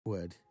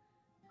Word,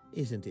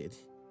 isn't it?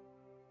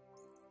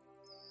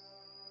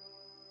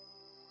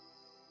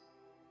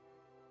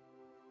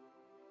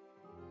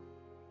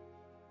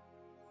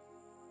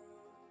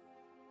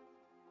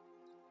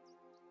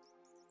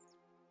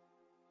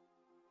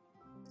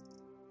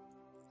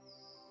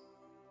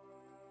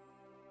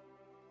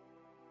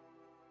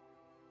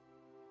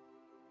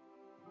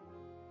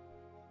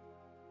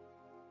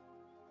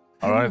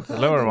 All right, hello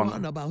The everyone.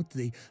 one about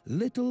the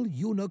little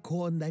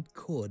unicorn that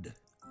could.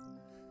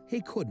 He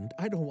couldn't.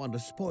 I don't want to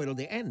spoil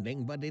the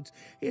ending, but it's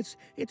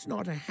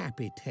not a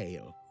happy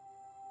tale.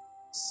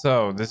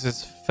 So this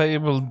is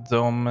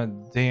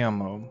Fabledom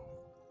demo.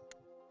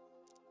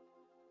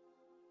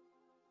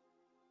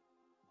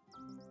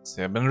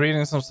 See, I've been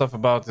reading some stuff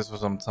about this for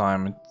some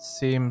time. It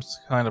seems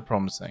kind of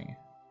promising.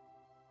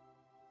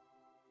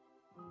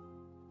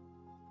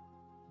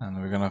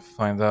 And we're gonna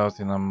find out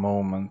in a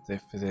moment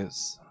if it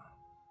is.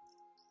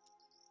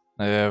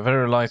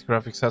 Very light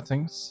graphic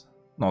settings.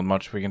 Not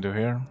much we can do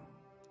here.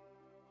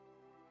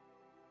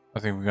 I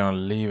think we're gonna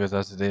leave it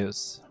as it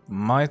is.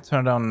 Might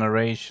turn down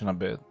narration a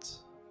bit.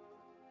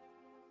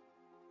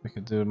 We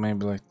could do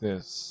maybe like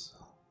this.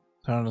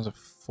 Turn it to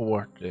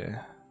 40.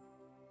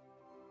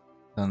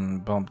 Then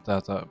bump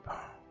that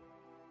up.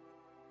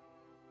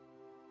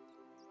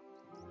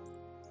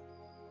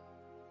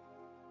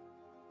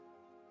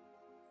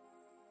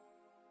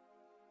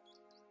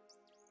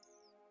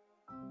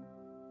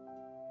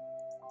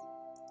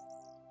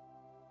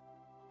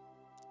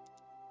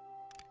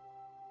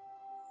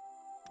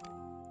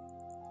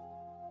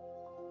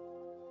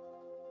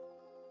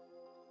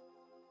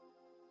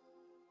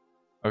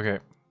 Okay.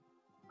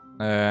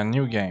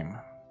 New game.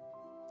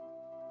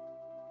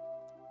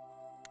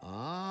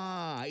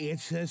 Ah,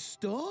 it's a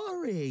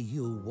story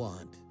you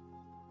want.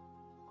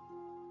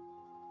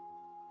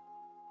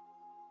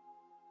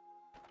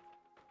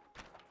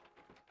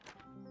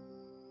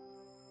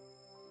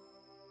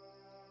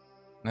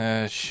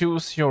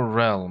 Choose your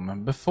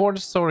realm. Before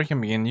the story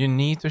can begin, you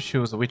need to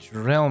choose which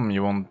realm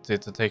you want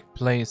it to take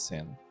place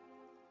in.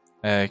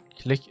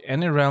 Click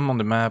any realm on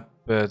the map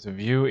to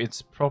view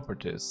its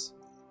properties.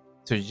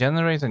 To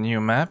generate a new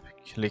map,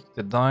 click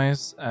the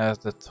dice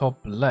at the top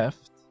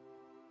left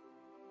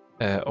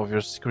of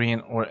your screen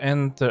or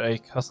enter a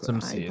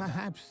custom Could I seed.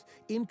 perhaps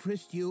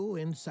interest you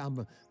in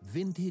some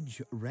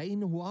vintage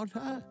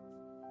rainwater?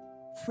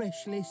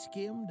 Freshly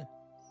skimmed?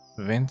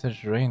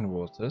 Vintage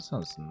rainwater, that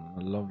sounds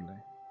lovely.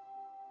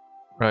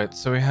 Right,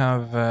 so we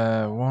have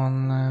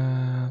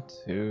 1,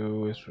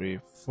 2, 3,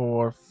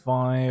 4,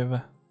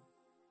 5,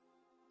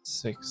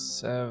 6,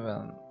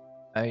 7,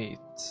 8.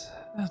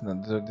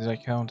 Did I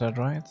count that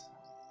right?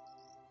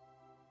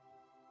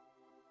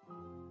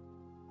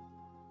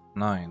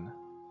 9.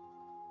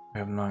 We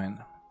have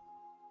 9.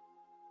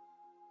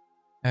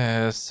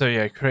 So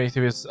yeah,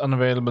 creative is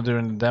unavailable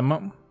during the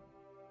demo.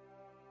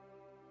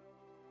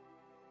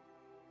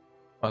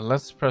 Well,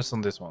 let's press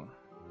on this one.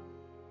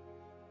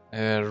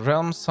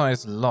 Realm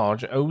size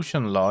large,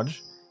 ocean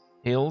large,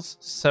 hills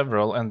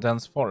several, and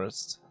dense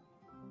forest.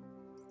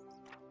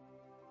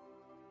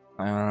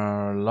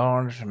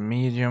 Large,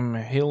 medium,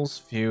 hills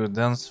few,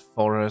 dense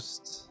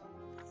forest.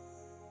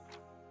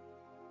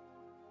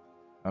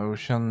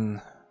 Ocean,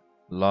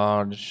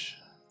 large,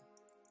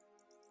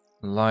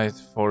 light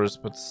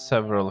forest but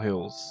several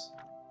hills.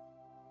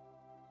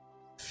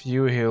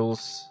 Few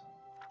hills,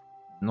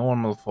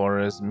 normal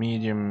forest,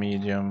 medium,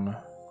 medium.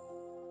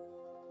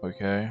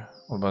 Okay,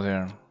 what about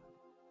here?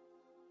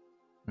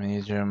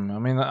 Medium. I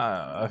mean,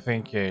 I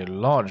think a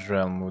large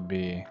realm would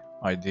be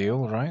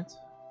ideal, right?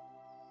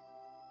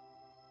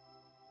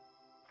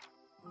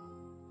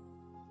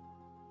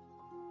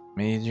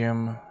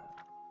 Medium,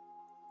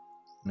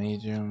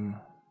 medium,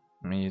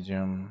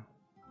 medium.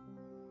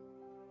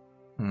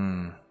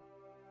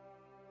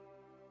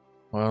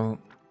 Well,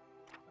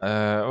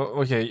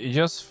 okay,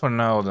 just for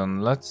now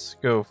then, let's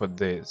go for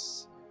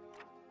this.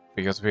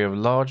 Because we have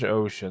large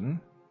ocean,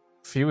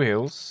 few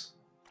hills,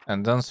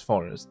 and dense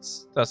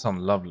forests. That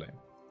sounds lovely.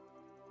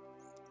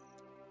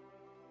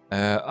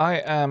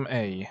 I am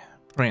a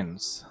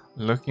prince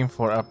looking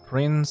for a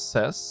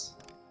princess.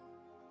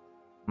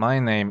 My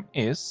name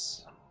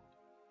is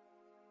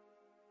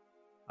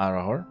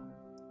Arahor.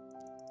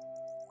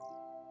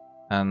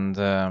 And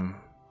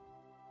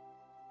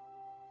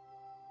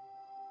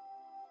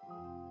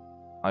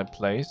I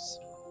place.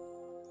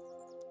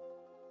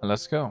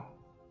 Let's go.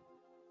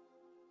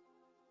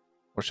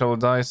 Or shall we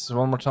dice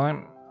one more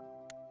time?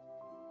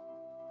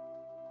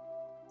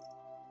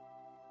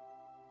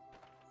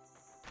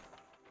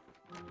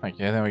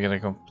 Okay, then we get a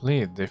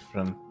complete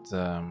different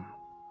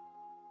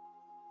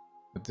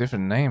with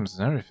different names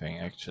and everything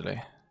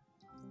actually.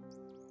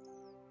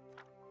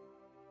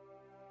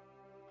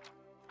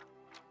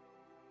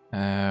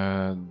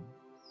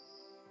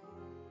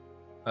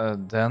 A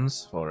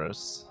dense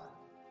forest.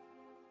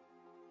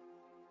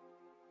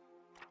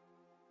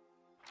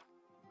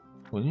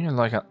 Wouldn't you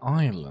like an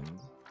island?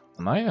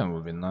 An island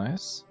would be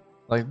nice.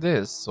 Like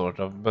this, sort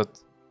of, but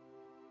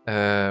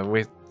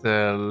with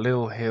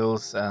little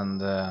hills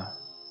and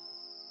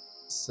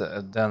It's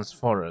a dense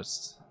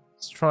forest.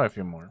 Let's try a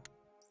few more.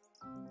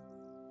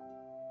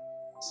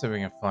 See if we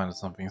can find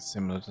something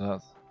similar to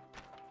that.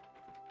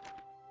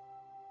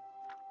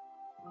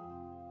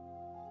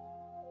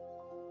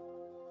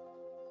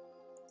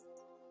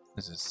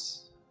 This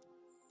is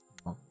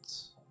not...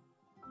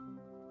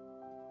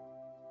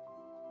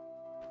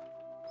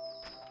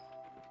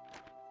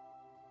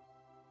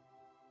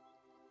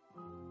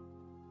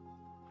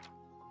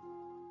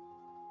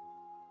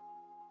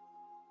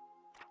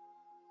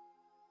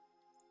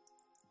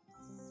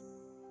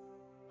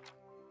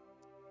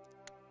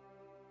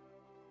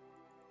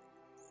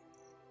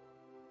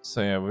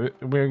 So yeah,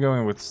 we're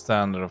going with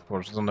standard, of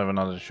course. We don't have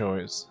another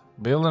choice.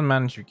 Build and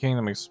manage your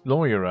kingdom,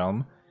 explore your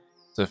realm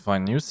to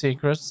find new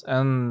secrets,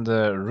 and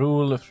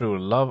rule through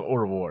love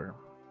or war.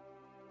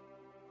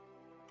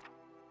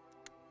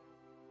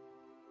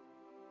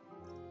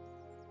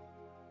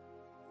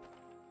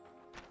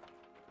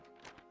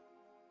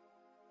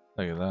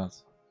 Look at that.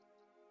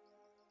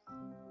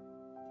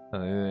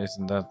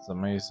 Isn't that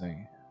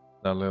amazing?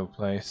 That little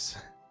place.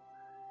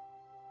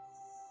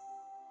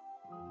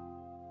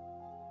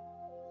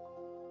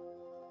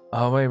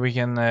 Oh wait, we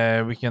can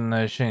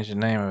change the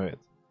name of it.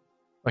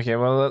 Okay,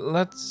 well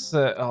let's.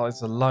 Oh,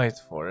 it's a light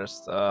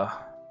forest.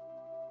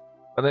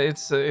 But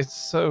it's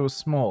so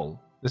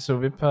small. This will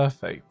be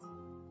perfect.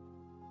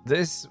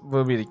 This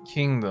will be the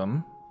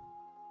kingdom.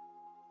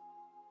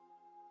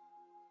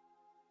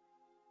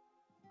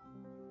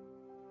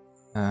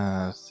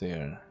 Let's see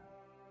here.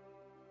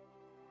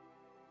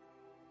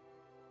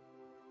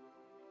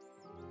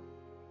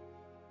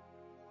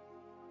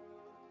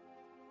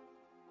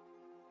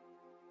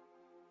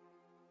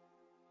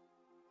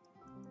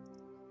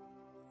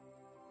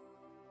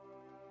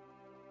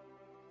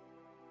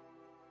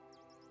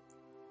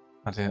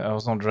 I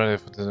was not ready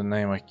for the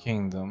name of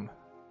kingdom.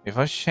 If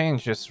I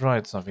change just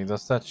write something,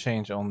 does that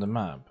change on the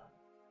map?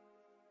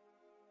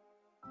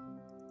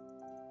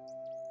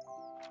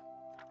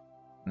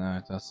 No,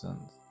 it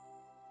doesn't.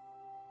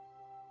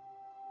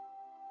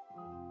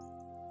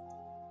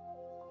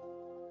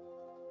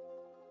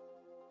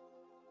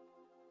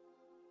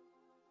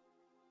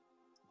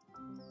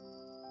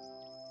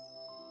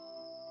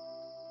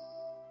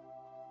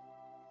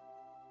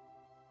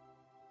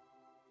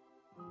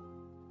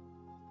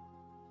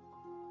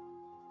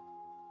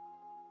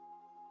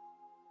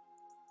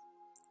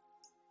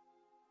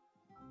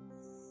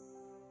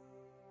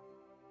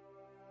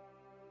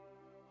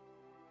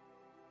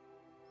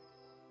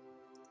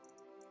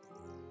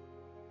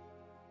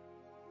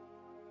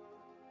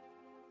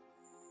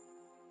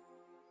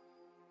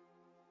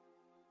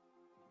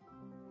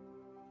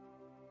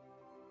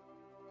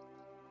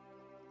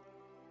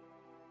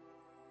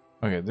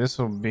 Okay, this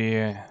will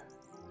be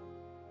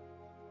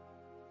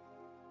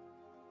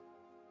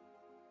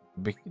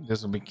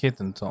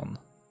Kittenton.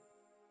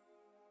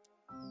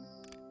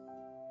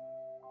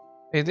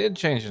 It did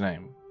change the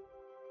name.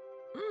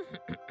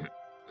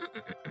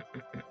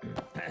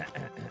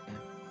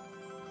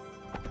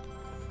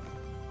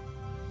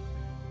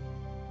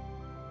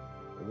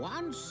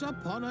 Once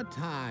upon a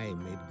time,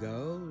 it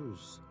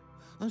goes,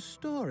 a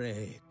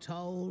story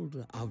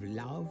told of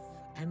love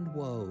and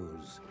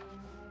woes,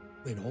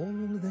 when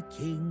all the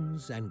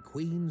kings and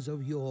queens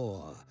of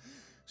yore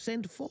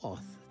sent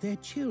forth their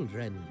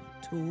children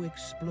to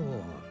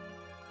explore.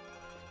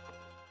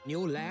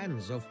 New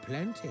lands of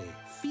plenty,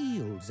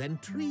 fields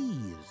and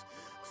trees,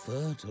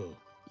 fertile,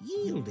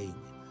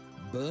 yielding,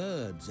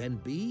 birds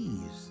and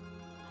bees.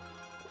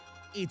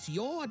 It's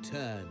your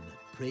turn,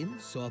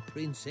 prince or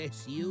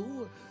princess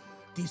you.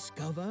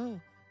 Discover,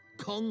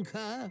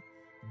 conquer,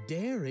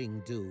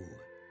 daring do.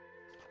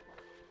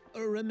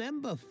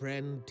 Remember,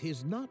 friend,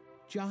 'tis not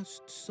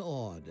just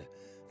sword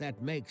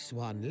that makes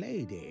one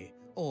lady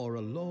or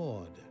a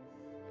lord.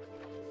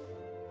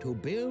 To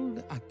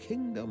build a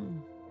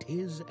kingdom,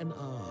 'tis an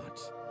art,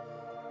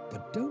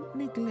 but don't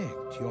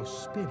neglect your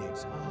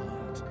spirit's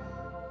heart.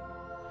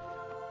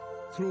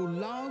 Through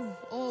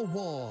love or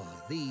war,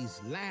 these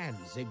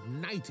lands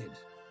ignited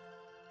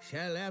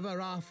shall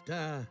ever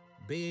after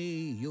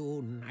be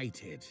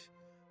united.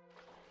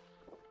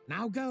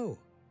 Now go,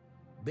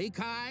 be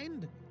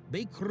kind,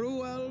 be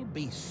cruel,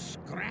 be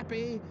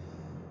scrappy,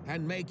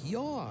 and make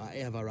your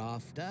ever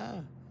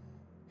after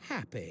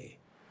happy.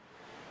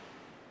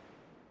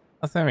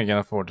 I think we can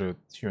afford to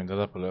tune that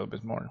up a little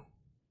bit more.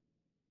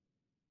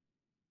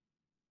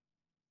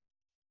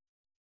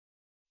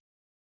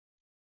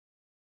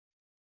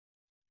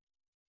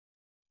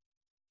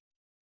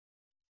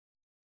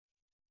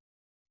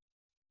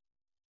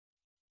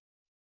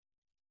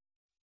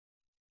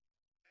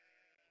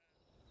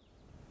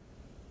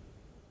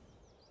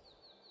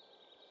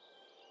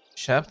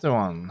 Chapter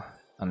 1,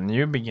 A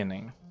New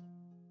Beginning.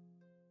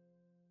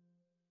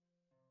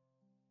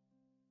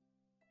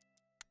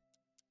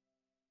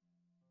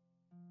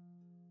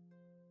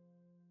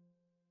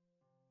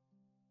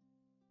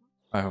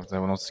 I hope they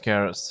will not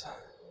scare us.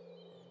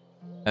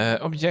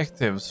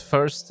 Objectives.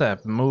 First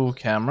step, move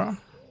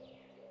camera.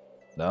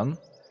 Done.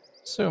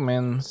 Zoom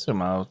in,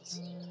 zoom out.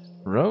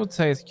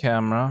 Rotate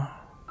camera.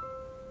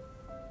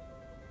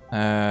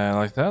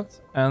 Like that,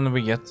 and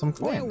we get some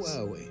Where coins.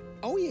 were we?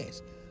 Oh,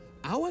 yes.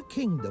 Our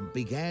kingdom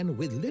began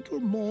with little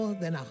more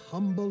than a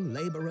humble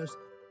laborer's...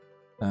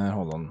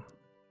 Hold on.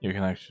 You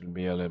can actually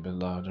be a little bit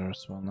louder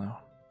as well now.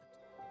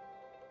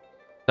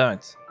 Damn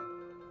it.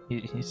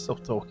 He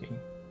stopped talking.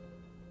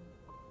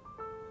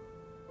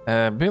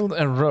 Build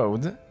a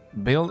road,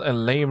 build a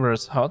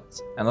laborer's hut,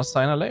 and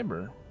assign a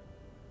laborer.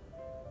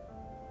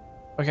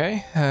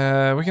 Okay,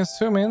 we can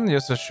zoom in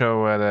just to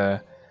show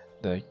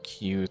the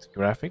cute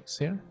graphics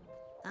here.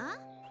 Huh?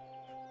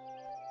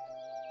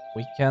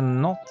 We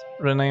cannot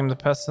rename the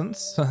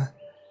peasants.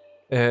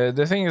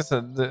 The thing is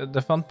that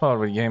the fun part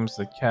with games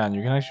that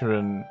you can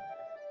actually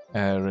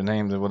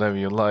rename it whatever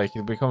you like.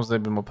 It becomes a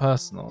little bit more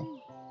personal.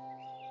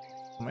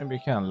 Maybe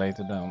you can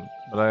later down.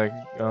 But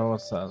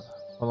what's that?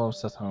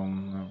 Follows at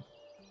home. No.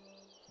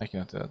 I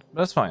can't do that.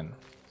 That's fine.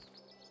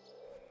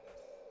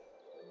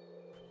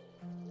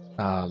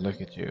 Ah,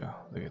 look at you.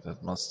 Look at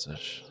that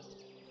mustache.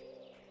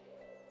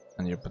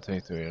 And your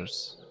potato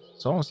ears.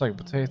 It's almost like a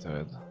potato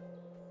head.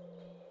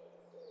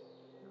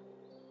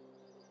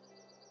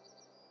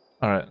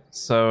 Alright,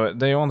 so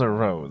they want a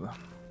road.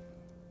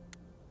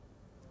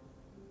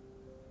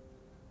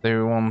 They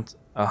want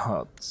a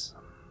hut.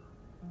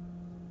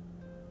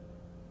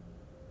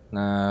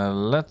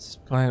 Let's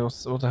play.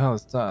 What the hell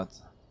is that?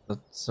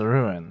 That's a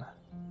ruin.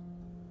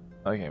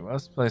 Okay, well,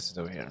 let's place it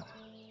over here.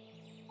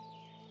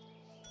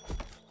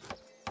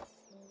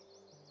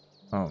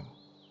 Oh,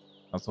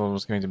 I thought it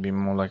was going to be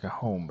more like a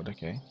home, but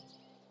okay.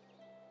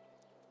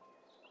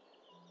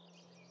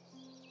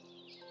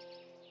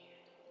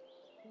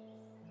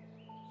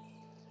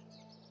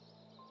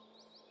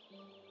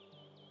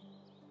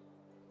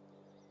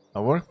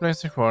 A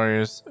workplace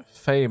requires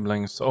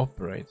Fabelings to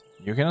operate.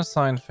 You can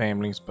assign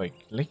Fabelings by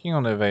clicking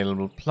on the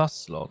available plus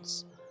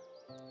slots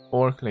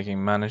or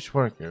clicking Manage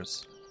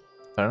Workers.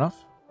 Fair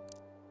enough.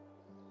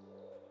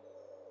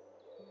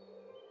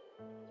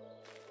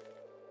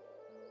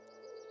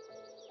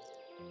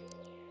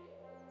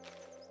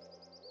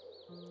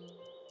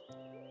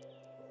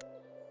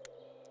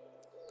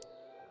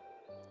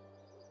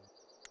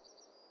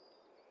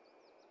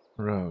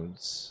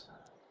 Roads.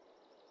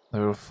 They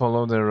will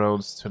follow the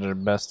roads to their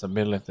best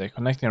ability.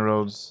 Connecting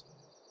roads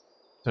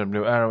to the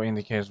blue arrow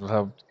indicators will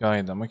help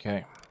guide them.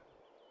 Okay.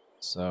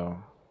 So.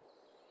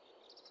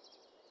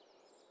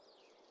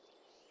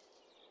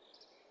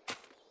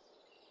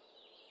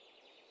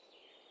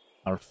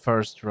 Our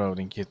first road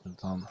in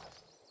Kittleton.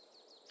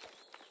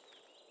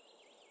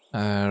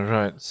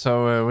 Right.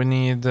 So we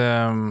need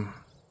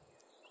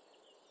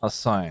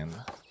assign.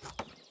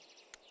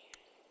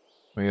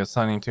 We're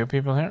assigning 2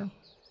 people here.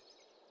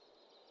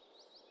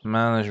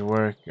 Manage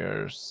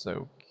workers,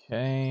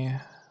 okay.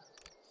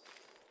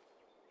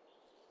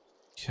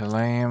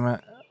 Claim.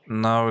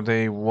 Now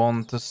they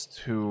want us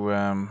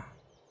to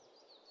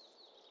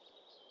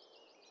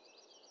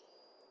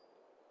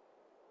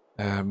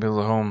build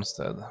a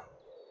homestead.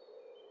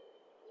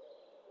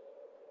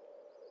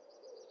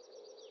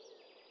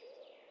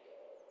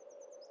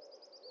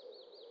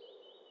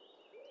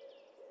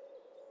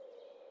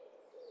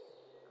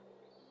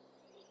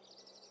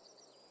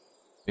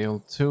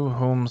 Build 2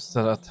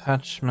 homestead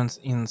attachments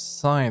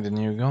inside the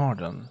new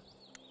garden.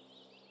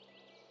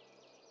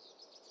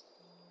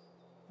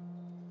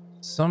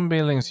 Some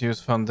buildings use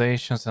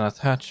foundations and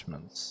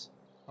attachments.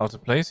 After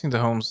placing the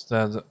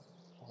homestead,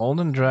 hold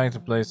and drag to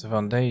place the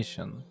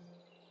foundation.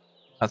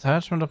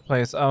 Attachment are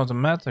placed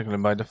automatically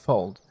by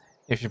default.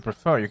 If you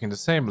prefer, you can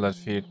disable that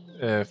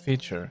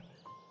feature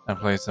and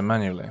place them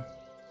manually.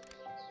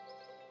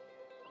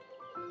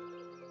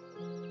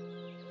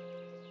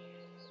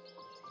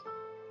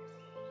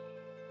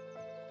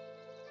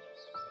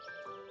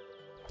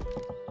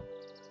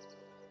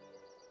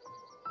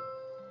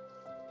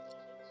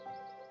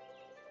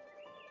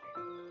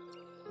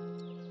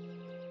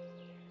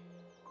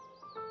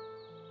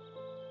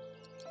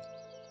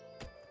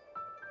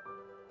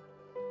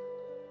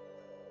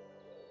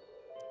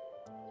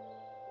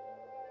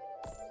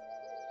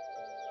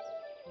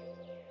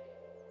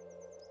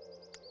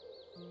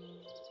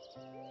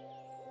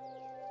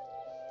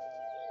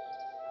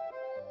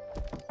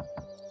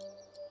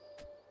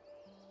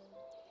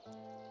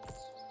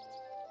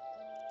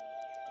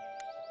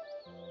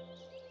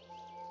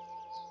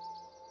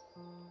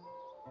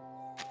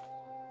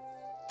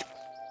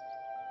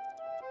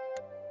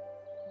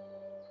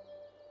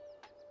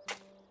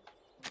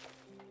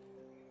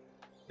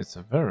 It's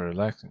a very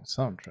relaxing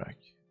soundtrack.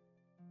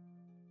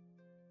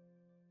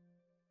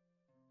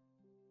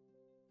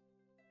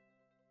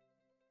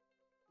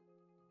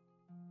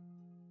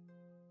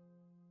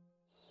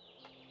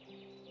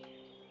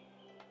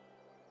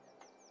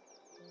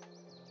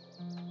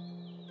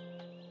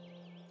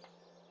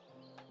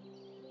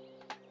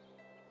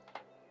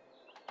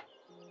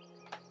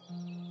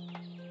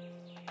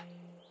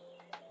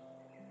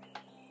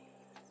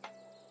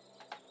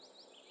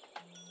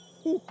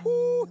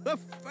 The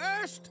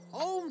first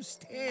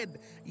homestead!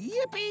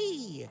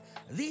 Yippee!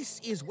 This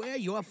is where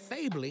your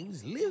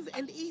Fablings live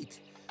and eat.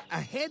 A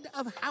head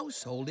of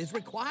household is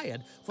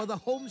required for the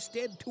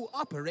homestead to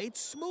operate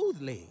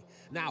smoothly.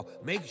 Now,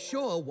 make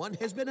sure one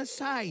has been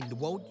assigned,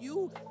 won't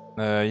you?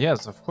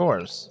 Yes, of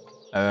course.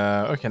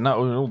 Okay, now,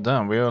 oh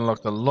damn, we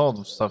unlocked a lot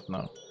of stuff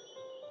now.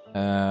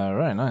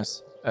 Right,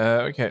 nice.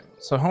 Okay,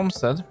 so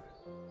homestead.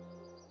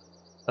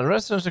 A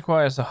residence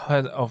requires a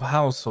head of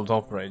household to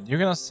operate. You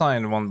can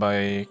assign one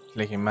by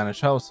clicking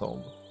manage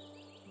household.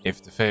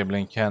 If the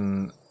fabling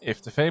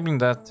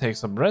that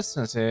takes up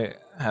residency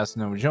has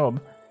no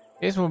job,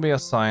 it will be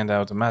assigned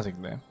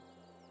automatically.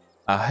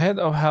 A head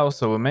of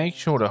household will make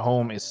sure the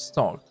home is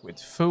stocked with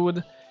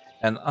food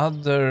and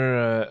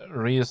other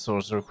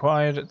resources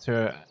required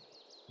to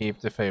keep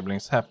the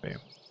fablings happy.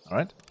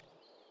 Alright?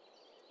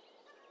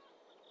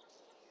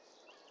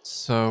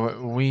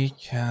 So we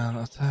can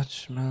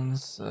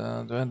attachments.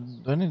 Do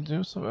I need to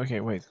do so? Okay,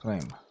 wait,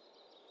 claim.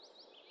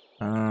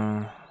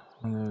 How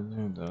do I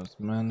do those?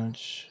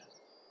 Manage.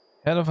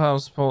 Head of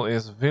household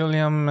is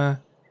William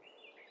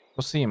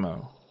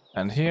Cosimo,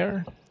 and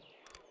here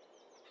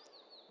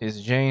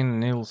is Jane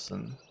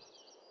Nielsen.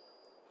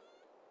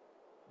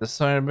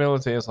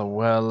 Desirability is a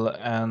well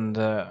and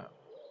a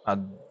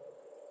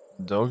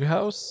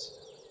doghouse.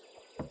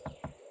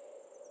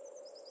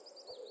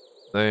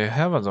 They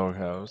have a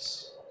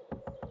doghouse.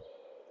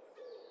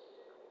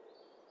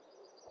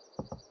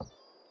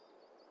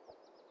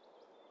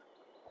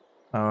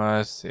 Oh,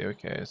 I see.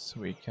 Okay,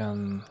 so we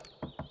can.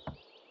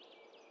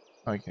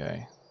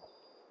 Okay.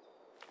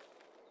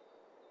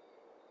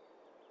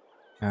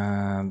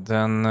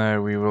 Then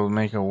we will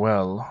make a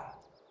well.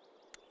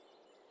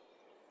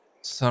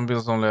 Some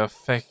bills only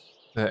affect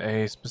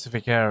a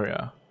specific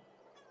area.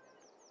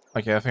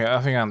 Okay, I think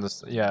I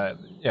understand. Yeah,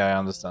 I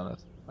understand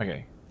it.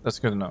 Okay, that's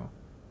good to know.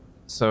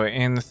 So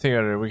in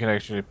theory, we can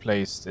actually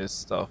place this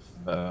stuff,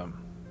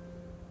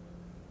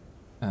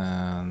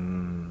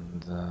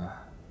 and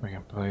we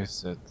can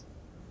place it.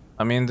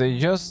 I mean, they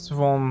just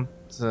want.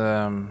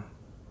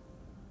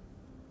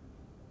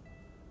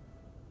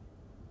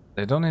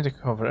 They don't need to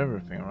cover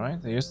everything,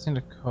 right? They just need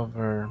to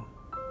cover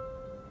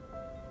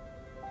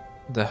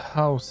the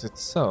house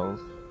itself.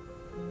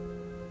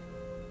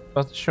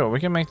 But sure,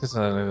 we can make this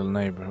a little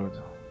neighborhood.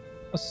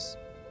 Let's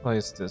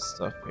place this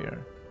stuff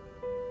here.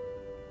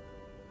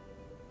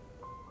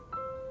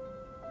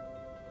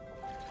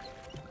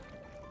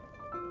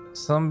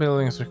 Some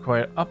buildings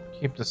require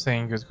upkeep to stay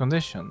in good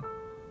condition.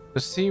 To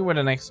see where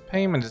the next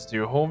payment is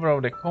due, hover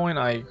over the coin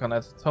icon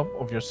at the top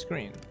of your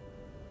screen.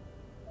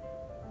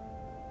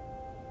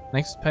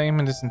 Next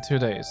payment is in 2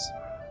 days.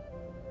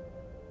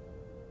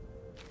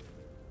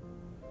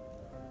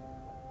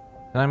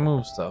 Can I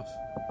move stuff?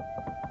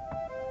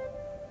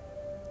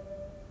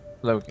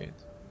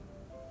 Locate.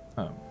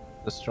 Oh,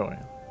 destroy.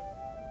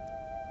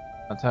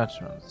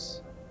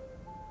 Attachments.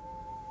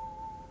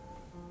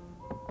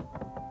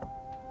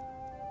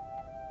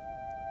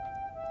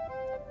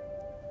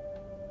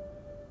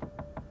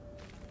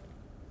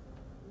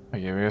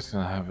 Okay, we're just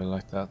gonna have it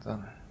like that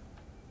then.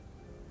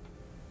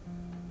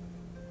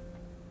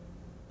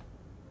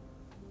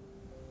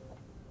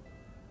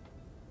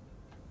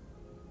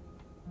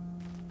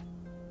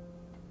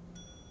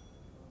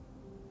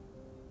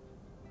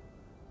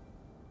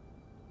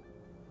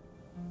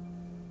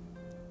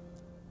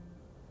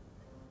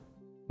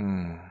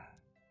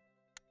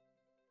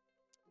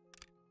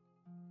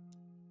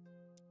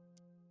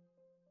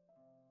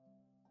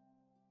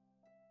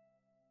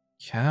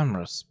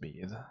 Camera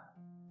speed?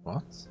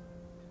 What?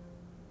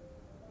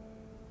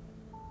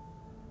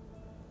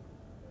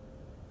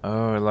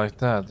 Oh, like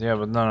that. Yeah,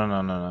 but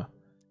no.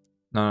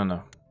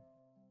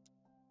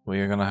 We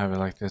are gonna have it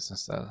like this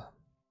instead.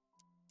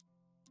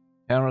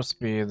 Camera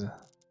speed,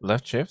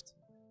 left shift,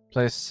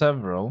 place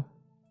several.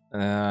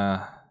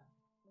 No,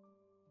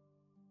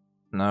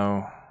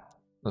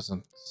 let's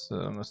not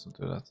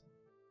do that.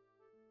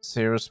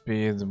 Zero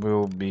speed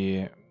will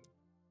be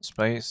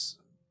space.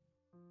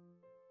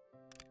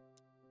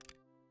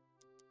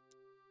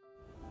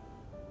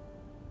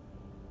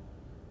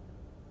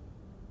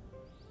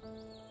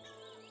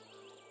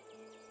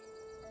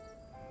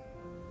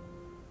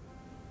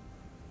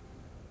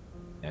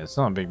 Yeah, it's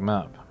not a big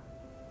map.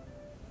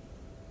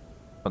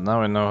 But now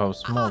we know how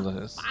small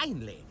that is.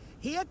 Finally,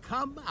 here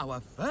come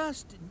our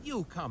first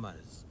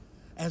newcomers.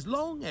 As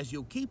long as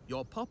you keep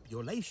your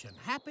population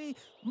happy,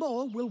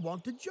 more will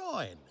want to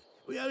join.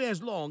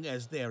 As long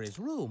as there is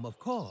room, of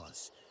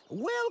course.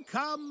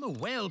 Welcome,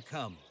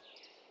 welcome.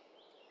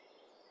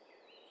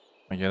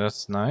 Okay,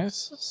 that's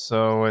nice.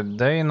 So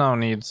they now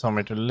need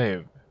somewhere to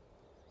live.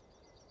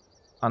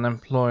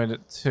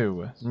 Unemployed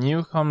 2.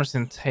 Newcomers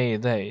in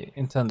 10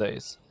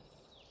 days.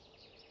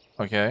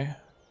 Okay.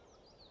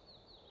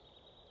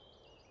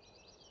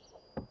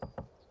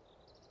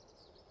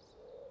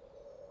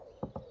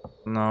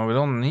 No, we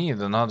don't need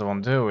another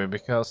one, do we?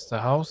 Because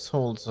the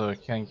households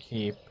can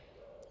keep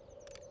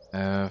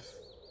 3,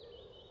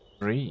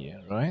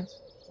 right?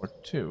 Or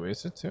 2,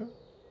 is it 2?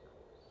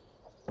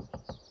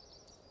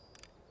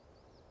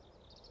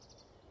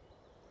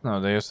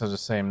 No, they just have the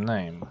same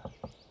name.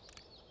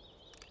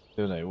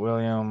 Do they?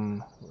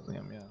 William,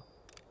 yeah.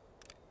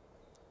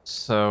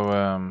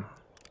 So,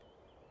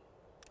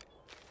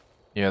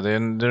 yeah,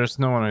 then there's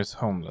no one who's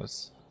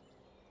homeless.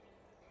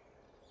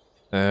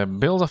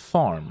 Build a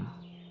farm.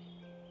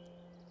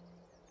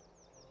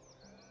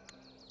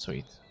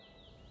 Sweet.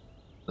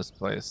 Let's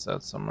place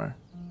that somewhere.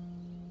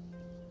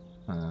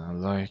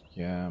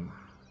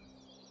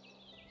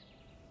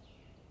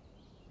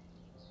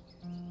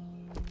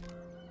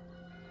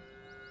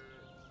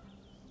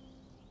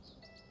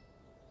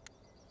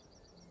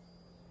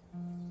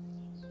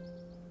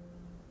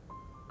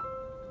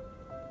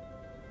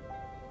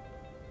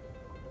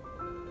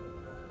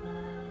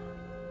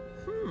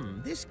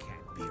 This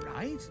can't be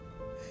right.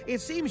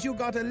 It seems you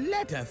got a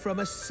letter from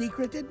a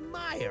secret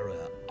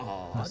admirer.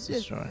 Odd. That's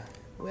the story.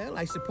 Well,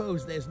 I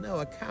suppose there's no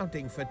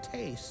accounting for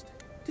taste.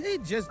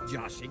 Just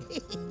joshing.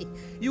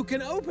 You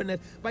can open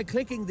it by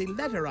clicking the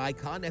letter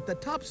icon at the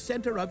top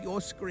center of your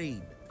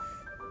screen.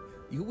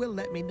 You will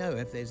let me know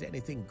if there's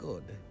anything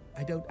good.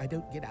 I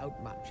don't get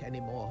out much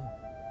anymore.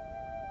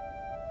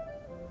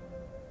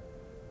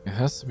 It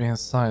has to be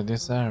inside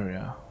this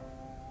area.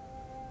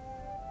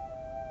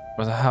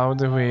 But how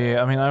do we...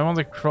 I mean, I want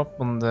the crop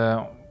on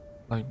the...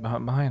 like,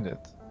 behind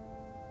it.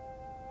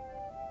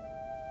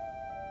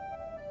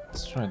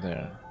 Let's try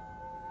there.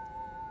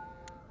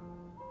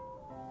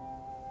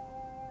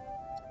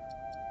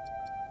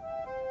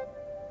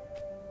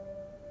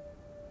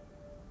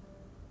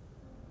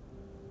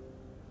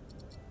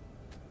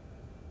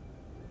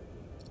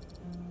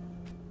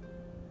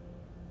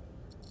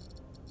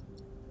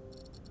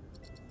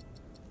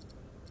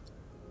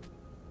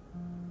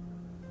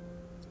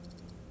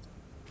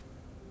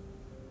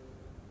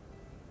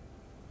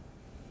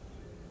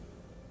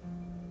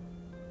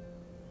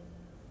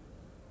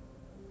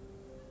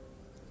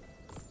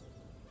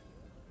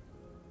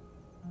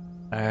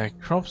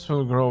 Crops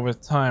will grow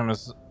with time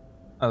as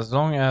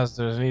long as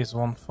there is at least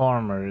one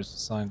farmer is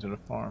assigned to the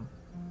farm.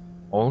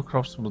 All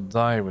crops will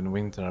die when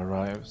winter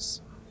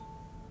arrives.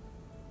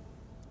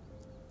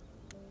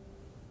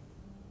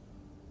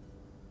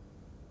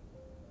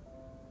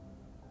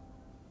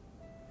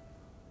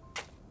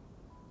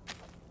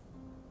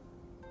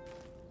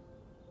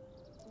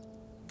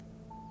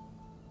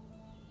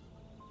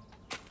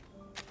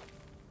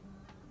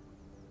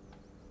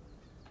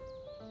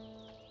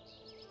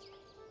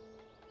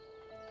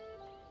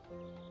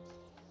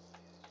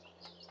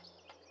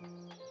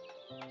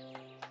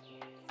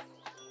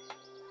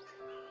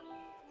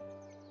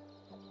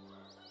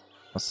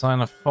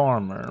 Assign a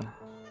farmer.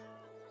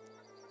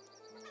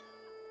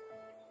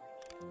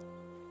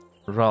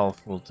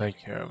 Ralph will take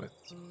care of it.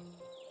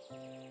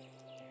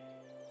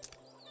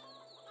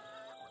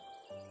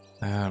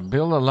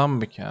 Build a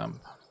lumber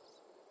camp.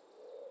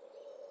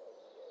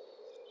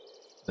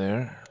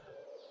 There.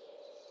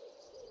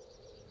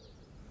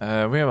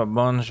 We have a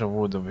bunch of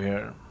wood over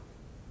here.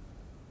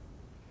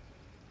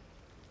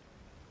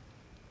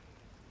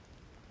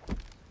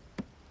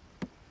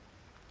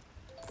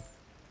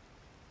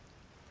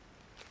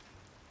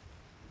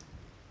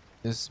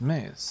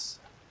 Dismiss.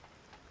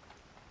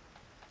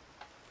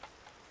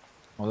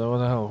 What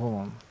the hell? Hold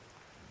on.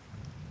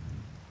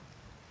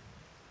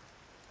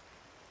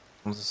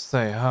 Want to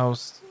stay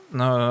house?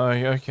 No,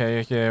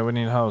 okay. We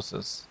need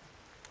houses.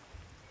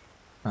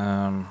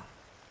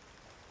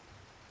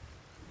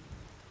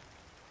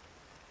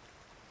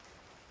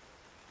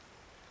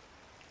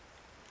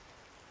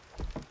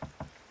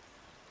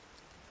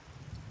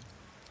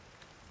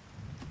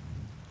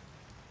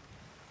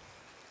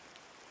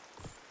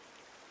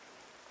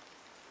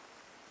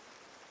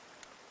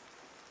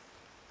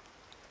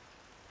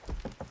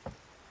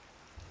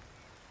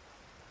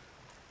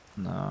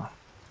 No.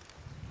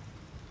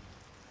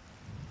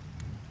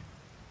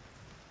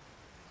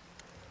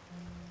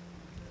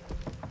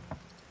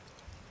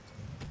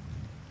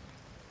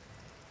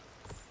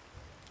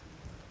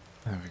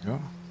 There we go.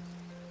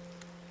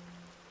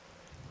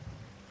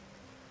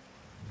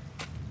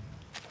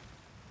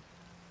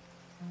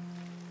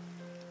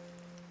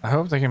 I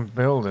hope they can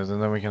build it and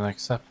then we can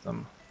accept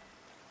them.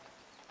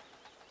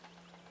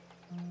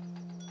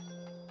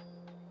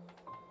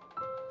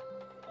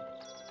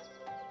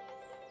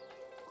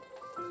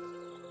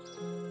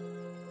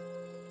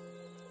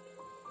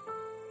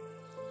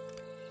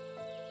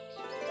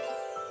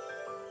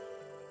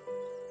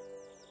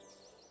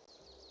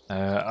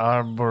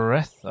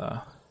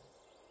 Arboretha.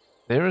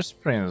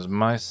 Dearest Prince,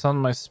 my son,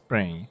 my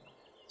spring.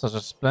 Such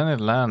a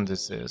splendid land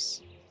this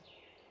is.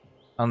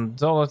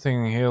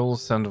 Undulating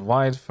hills and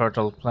wide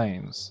fertile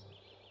plains.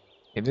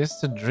 It is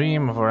the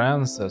dream of our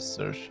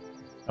ancestors.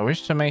 I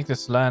wish to make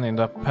this land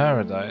into a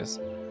paradise,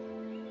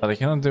 but I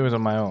cannot do it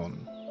on my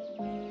own.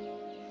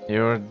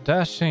 Your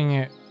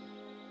dashing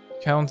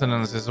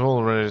countenance is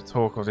already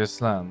talk of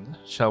this land.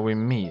 Shall we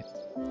meet?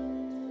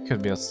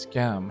 Could be a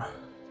scam.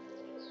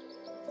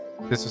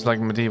 This is like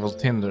medieval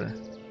Tinder.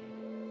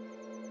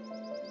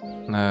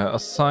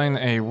 Assign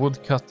a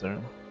woodcutter.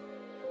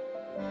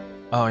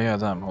 Oh yeah,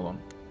 damn, hold on.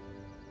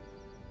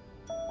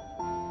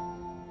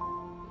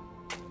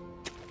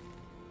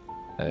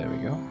 There we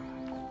go.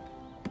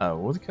 A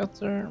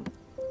woodcutter.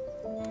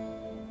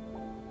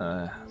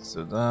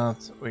 So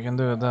that we can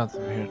do that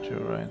here too,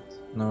 right?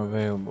 No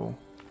available.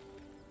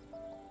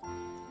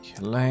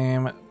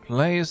 Claim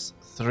place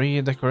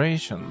 3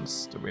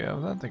 decorations. Do we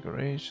have that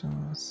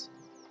decorations?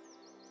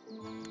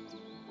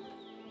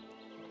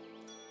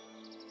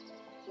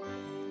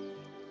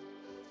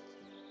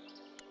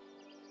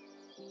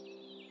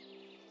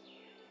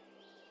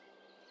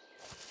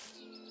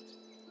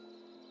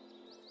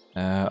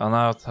 An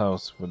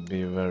outhouse would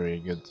be very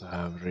good to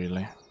have,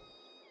 really.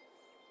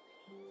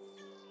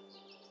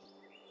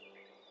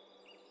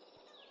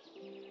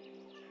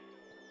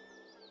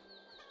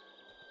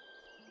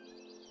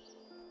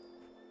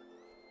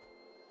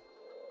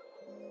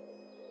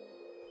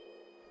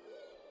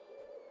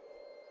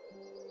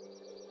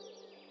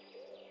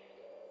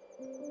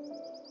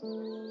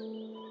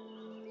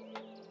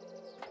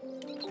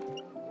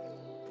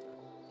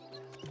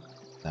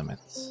 Damn it.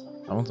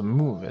 I want to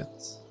move it.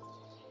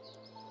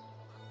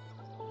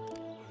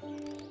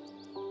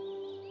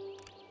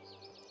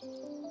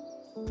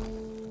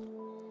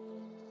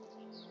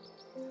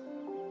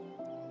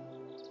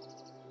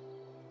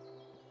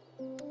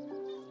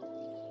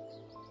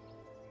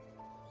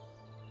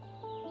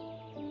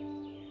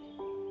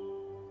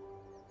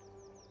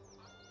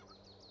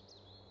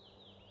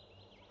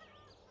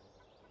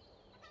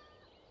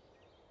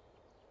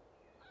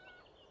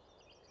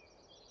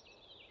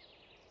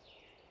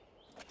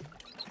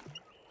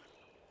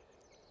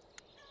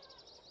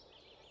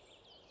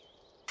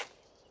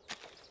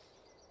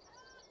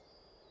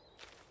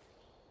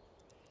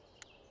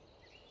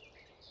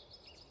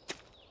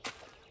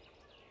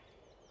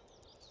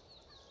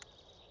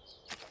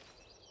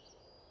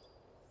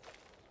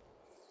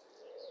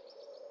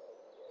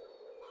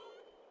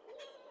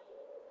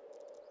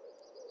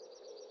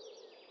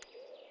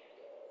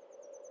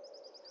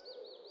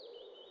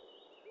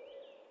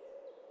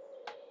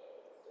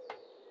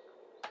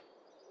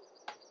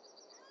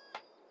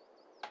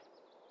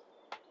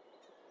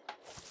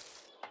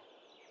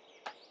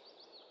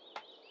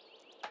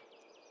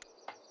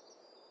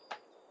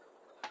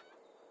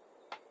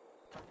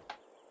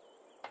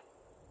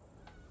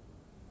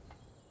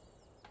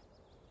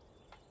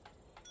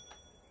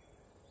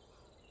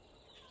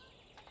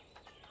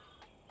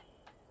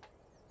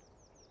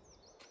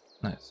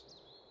 Nice.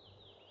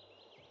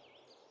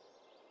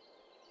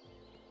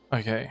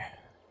 Okay.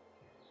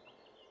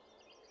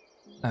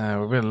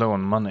 We're a bit low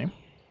on money.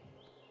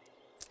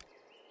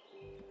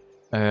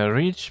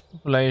 Reach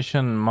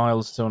population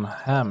milestone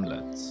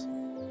hamlet.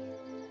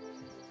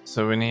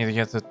 So we need to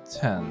get to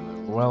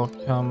 10.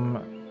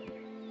 Welcome.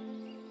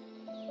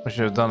 We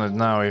should have done it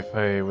now if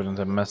I wouldn't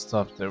have messed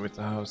up there with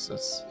the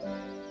houses.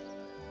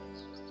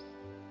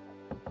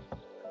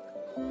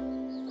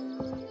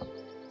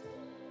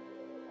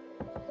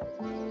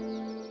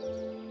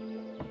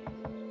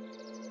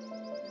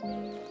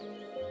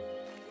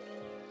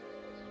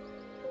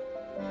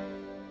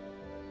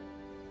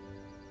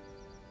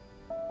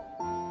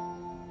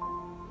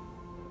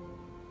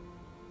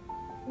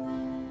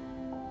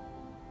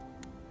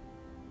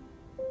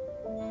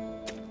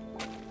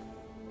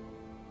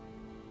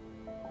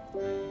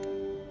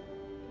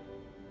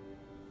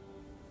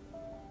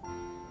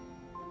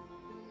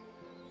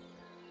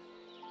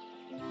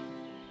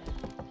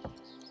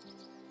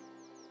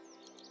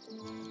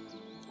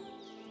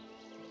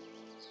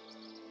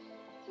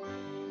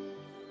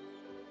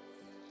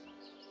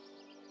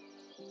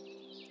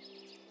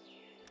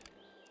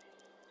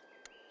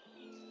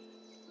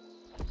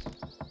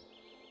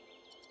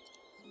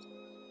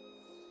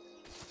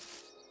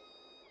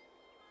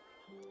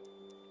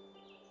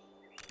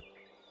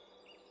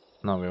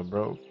 Now we're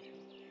broke.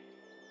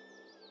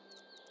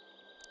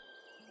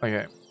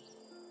 Okay.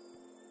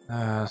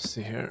 Let's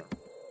see here.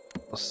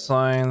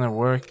 Assign a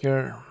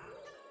worker.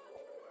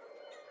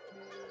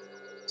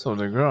 So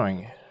they're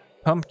growing.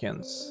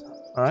 Pumpkins.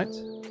 Alright.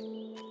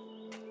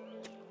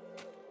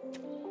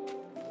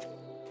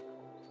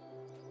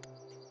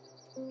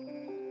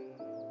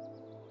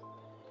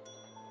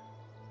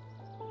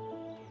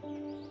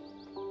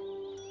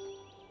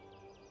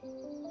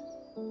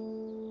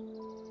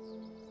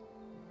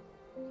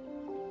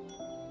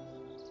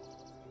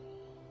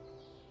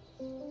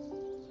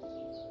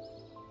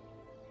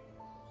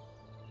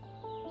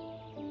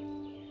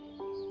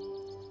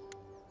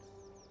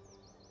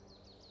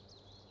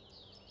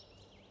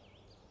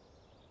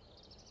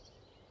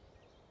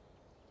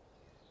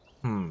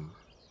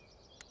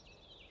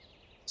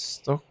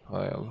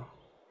 Stockpile.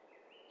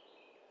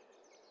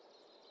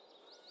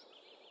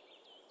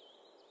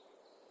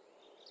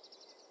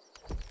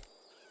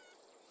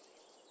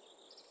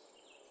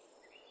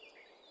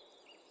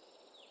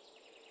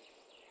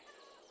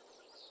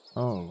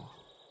 Oh.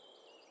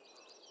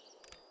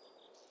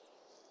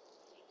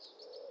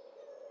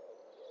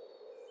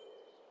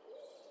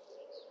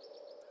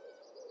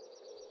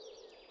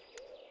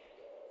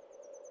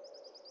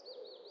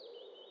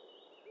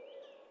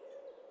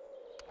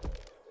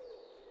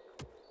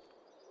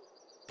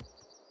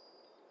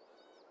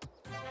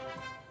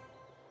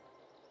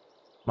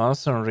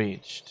 Milestone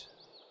reached.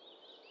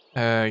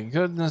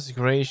 Goodness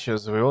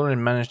gracious, we already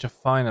managed to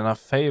find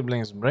enough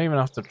Fablings brave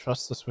enough to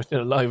trust us with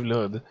their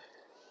livelihood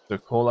to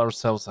call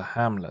ourselves a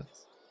hamlet.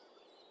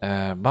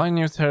 Buy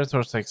new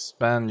territories to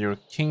expand your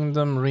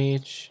kingdom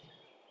reach.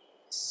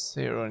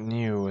 0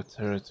 new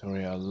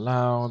territory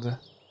allowed.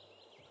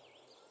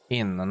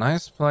 Inn, a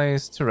nice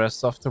place to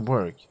rest after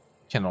work.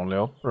 Can only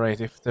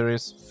operate if there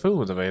is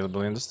food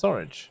available in the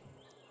storage.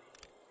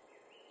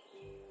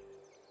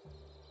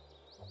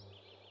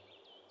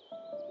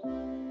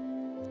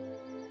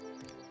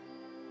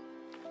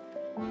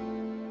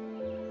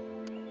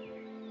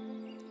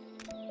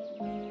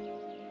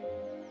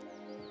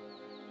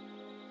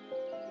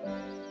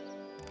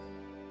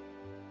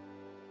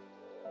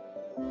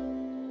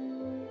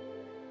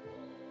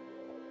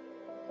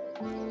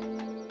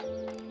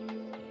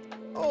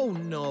 Oh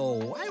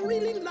no, I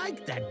really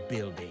like that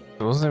building.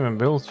 It wasn't even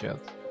built yet.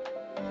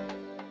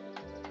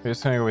 We're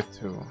just gonna go with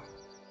 2.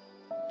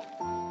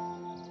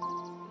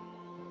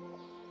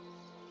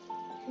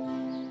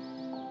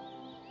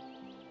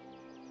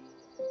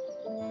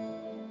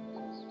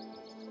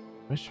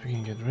 Wish we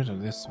can get rid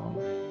of this one.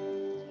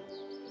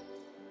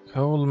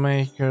 Coal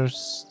maker,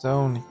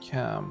 stone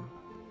camp.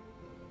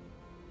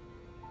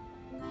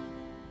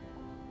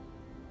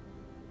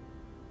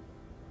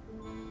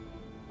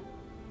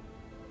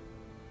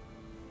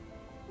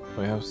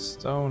 We have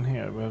stone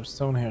here. We have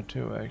stone here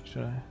too,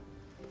 actually.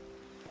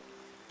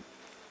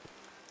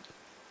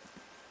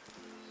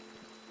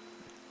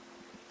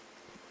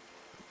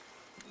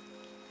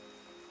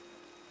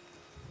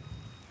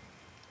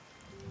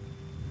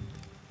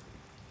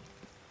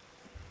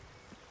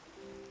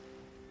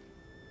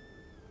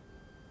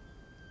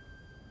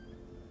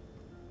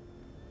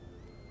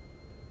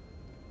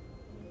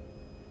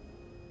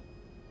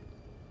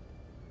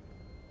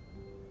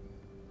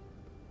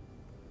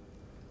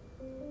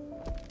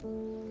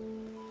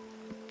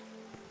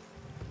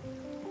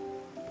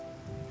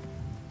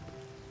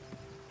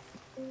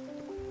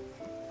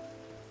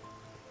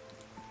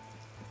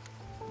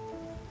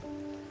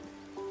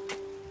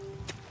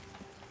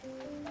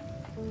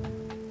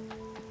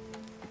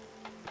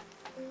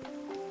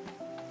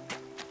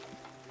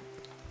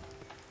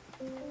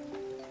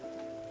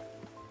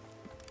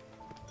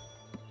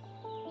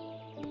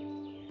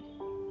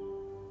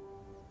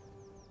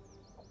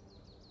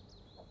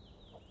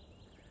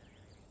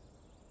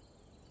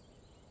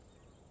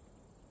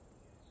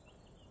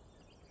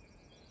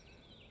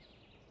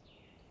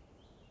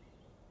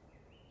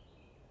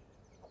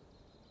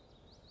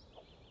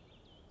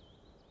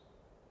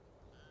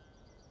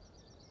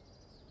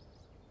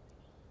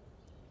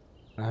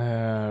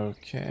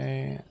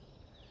 Okay.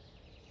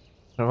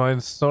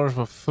 Provide storage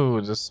for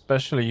food,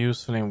 especially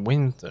useful in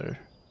winter.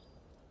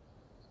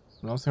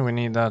 I don't think we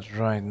need that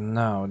right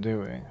now,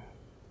 do we?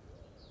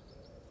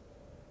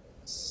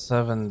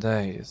 7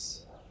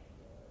 days.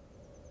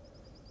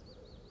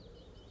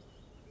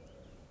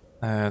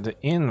 The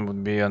inn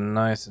would be a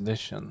nice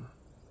addition.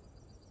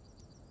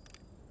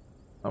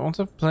 I want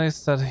to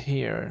place that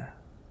here.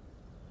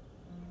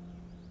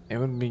 It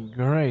would be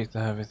great to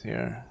have it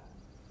here.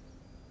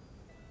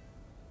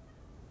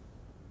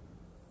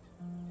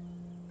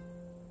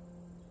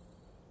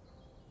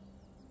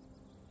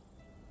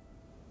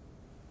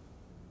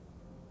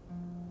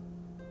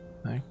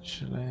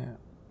 Actually,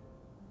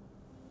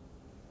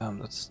 damn,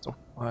 that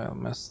stockpile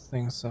messed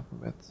things up a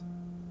bit.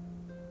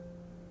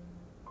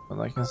 But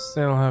I can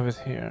still have it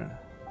here.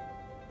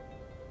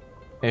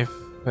 If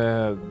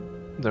the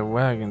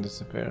wagon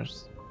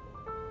disappears.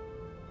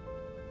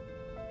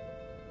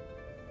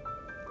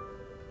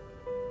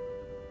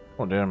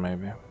 Or there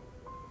maybe.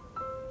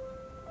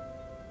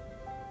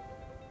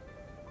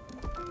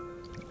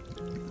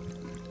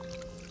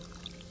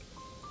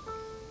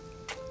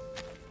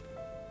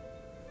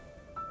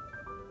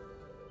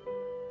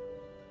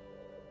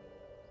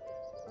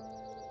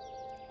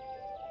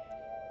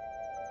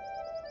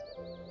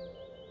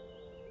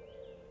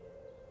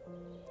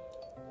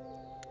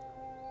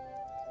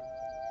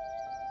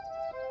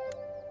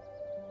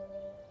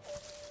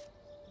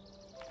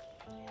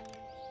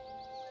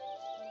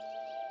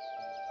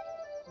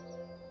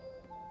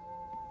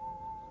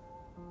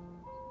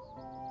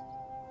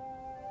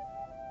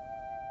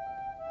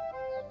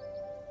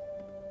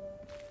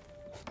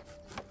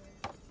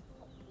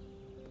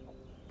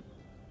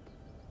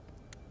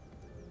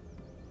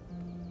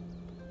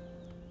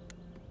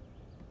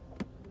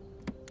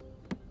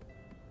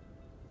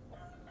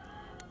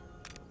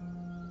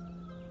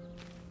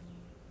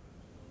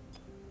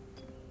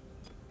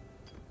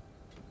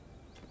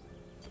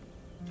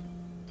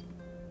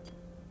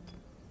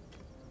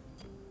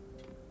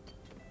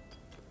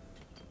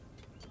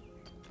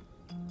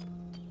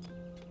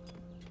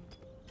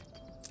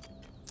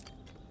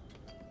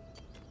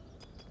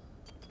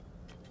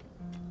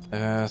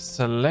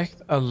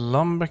 Select a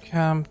lumber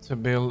camp to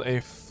build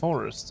a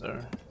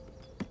forester.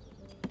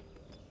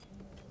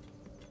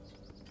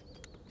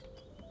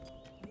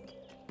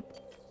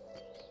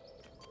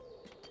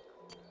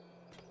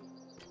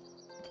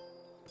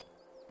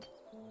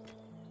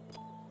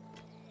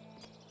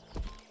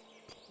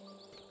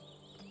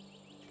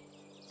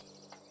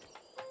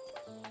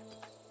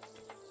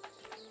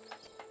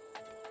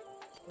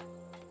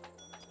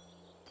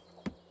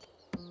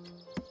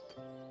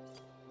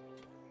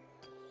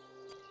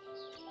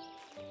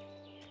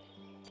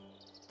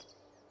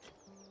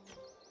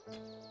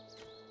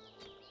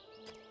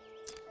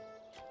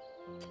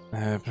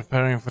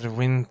 Preparing for the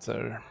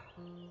winter.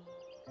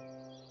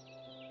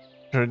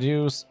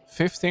 Produce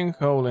 15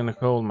 coal in a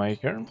coal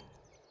maker.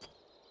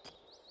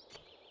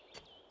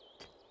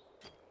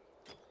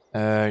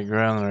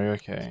 Granary,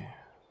 okay.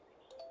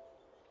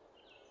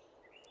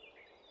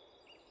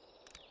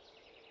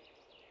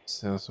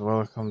 So let's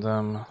welcome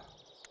them.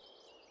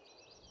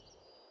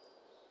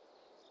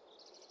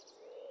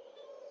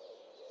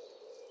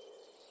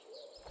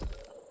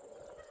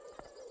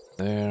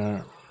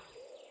 There.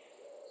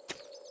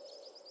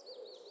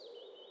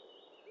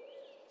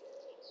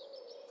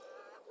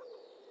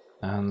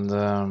 And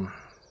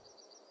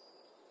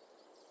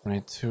we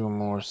need 2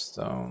 more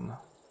stone.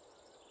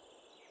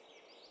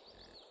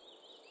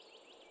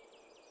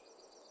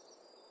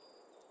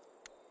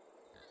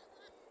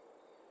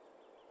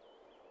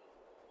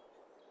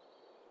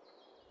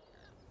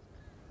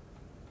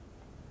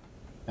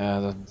 Yeah,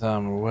 the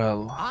damn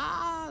well.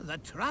 Ah, the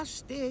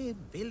trusty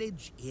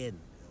village inn.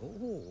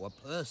 Oh, a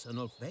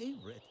personal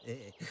favorite.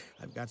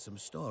 I've got some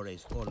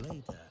stories for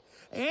later.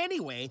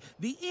 Anyway,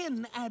 the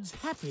inn adds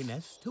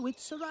happiness to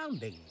its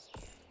surroundings.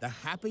 The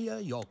happier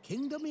your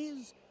kingdom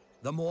is,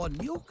 the more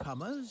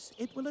newcomers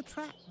it will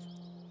attract.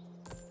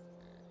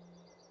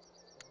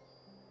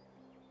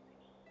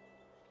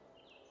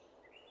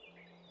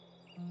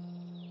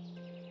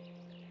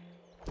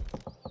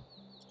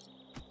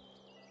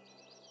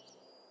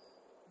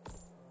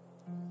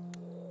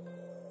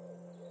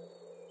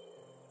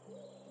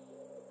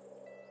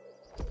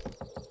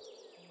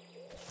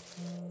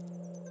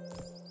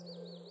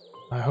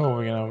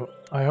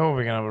 I hope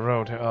we can have a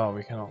road here. Oh,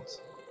 we cannot.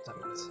 Damn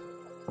it.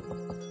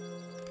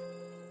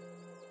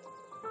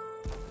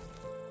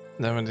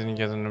 Then we didn't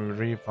get any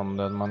refund on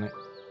that money.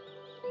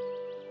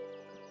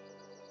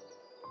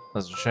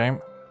 That's a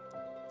shame.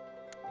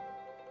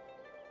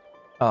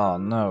 Oh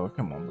no,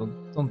 come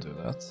on, don't do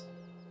that.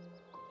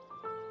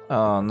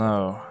 Oh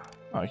no.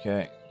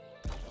 Okay.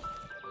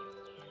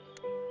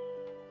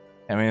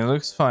 I mean, it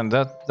looks fine.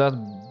 That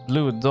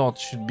blue dot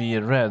should be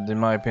red, in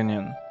my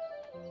opinion.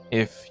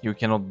 If you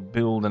cannot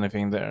build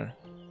anything there.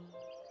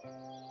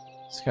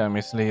 It's kind of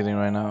misleading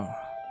right now.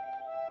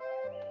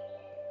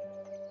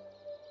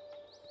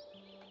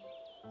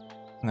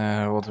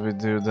 What do we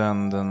do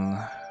then?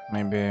 Then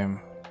maybe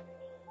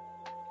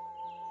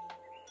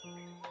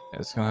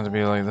it's gonna have to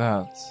be like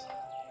that.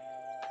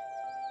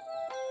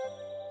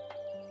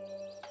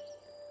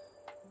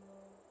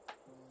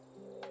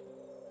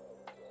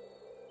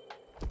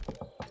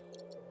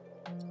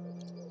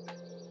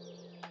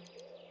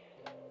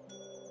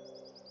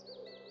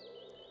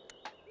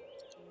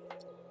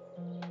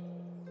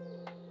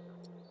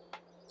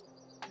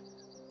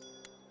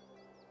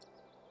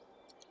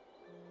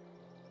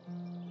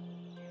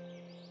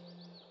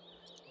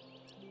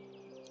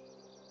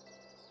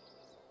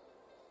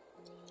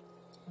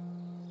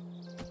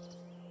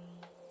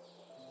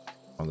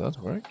 Will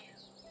that work?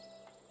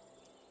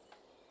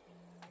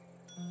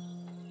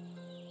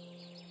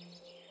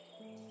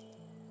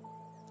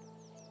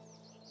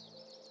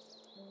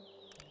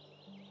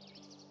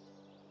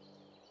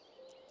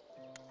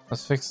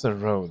 Let's fix the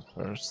road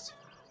first.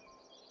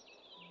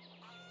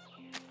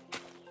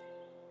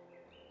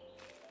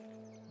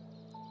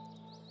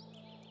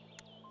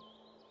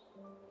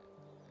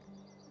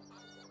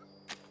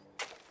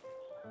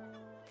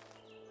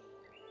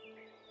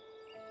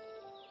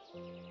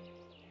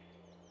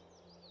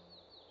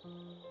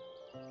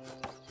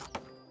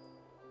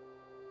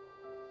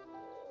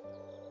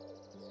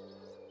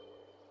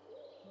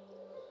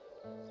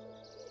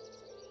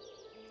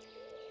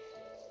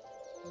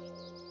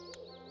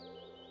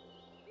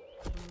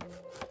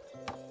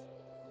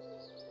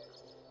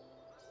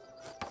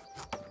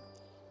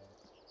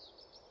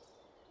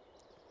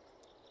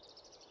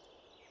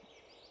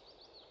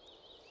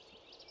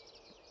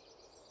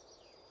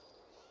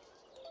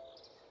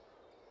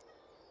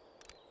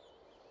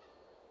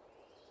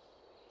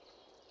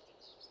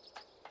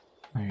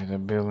 Okay, they're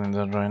building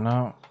that right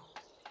now.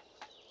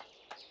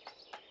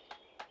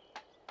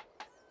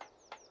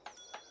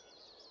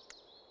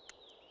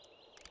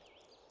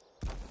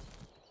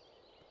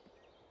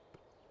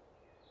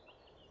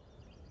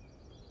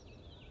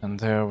 And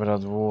they're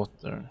without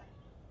water.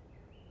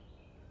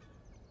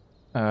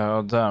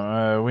 Oh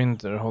damn,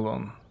 winter, hold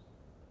on.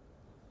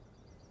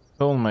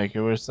 Coal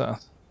maker, where's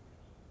that?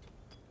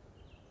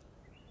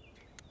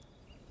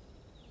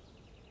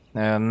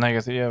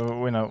 Negative, yeah,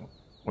 we know.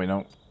 We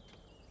know.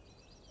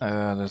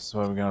 That's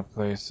why we're gonna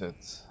place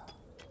it.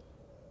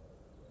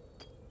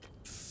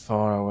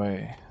 Far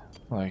away.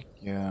 Like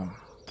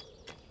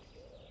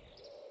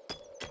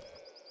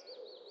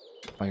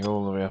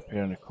all the way up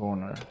here in the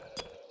corner.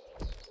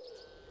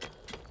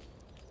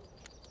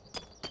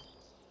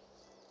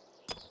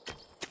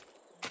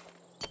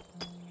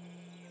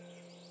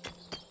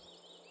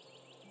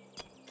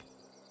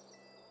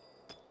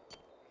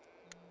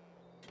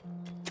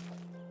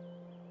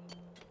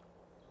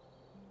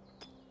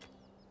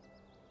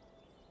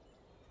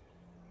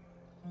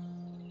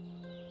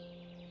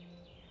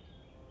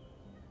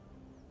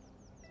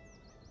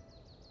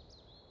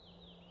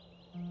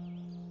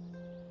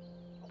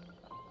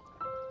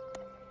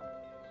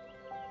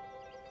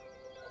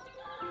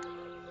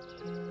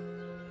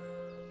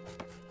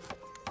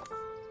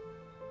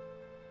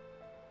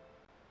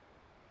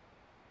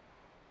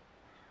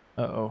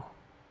 Uh-oh.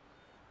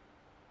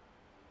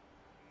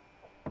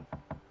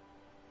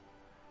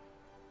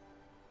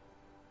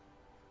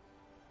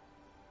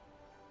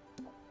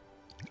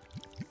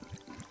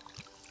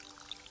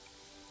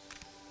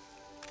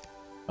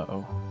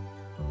 Uh-oh.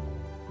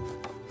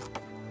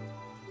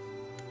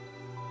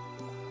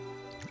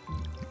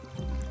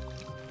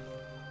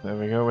 There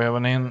we go, we have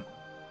an inn.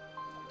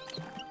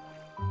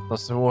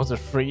 Does the water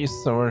freeze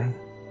or...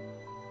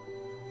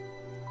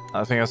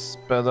 I think I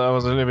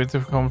was a little bit too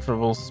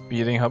comfortable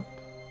speeding up.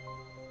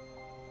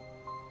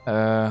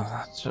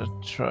 Let's just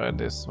try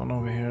this one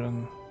over here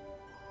then.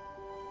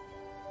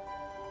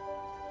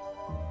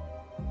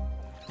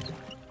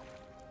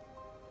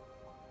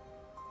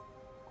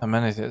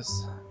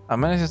 Amenities.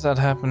 Amenities add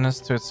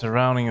happiness to its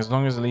surrounding as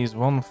long as at least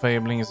one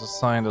fabling is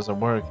assigned as a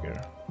worker.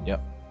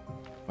 Yep,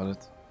 got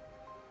it.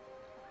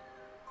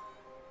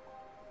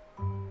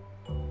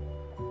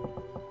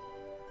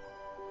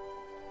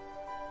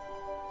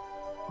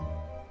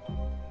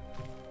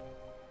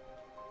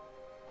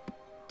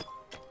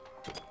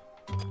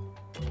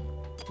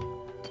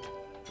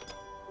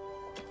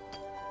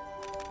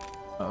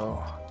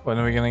 Oh, when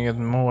are we gonna get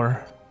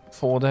more?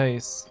 4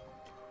 days.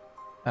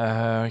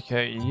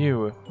 Okay,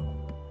 you.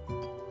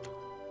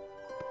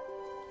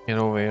 Get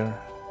over here.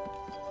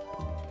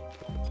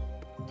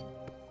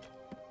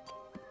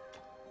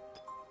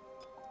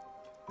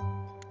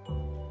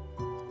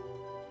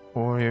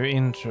 Overview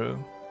intro.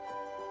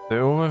 The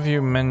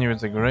overview menu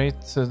is a great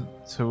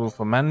tool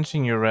for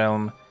managing your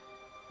realm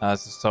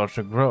as it starts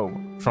to grow.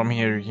 From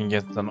here you can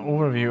get an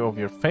overview of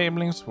your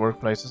fablings,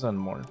 workplaces and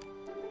more.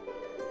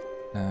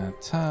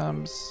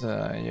 Tabs,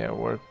 yeah,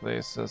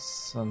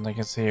 workplaces, and I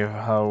can see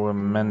how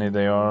many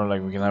they are.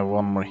 Like we can have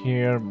one more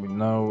here, we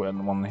know,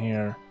 and one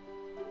here,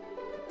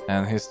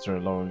 and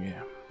history log.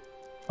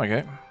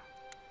 Okay.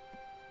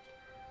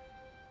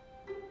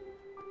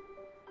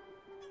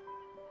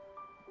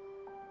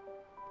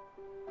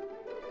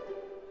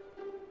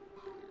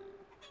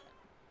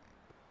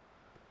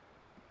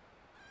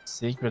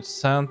 Secret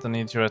Santa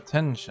needs your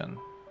attention.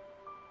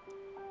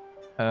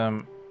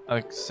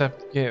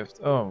 Accept gift.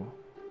 Oh.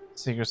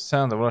 Secret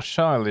Santa, what a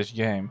childish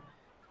game.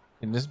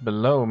 It is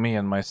below me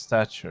and my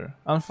stature.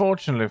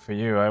 Unfortunately for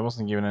you, I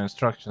wasn't given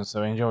instructions,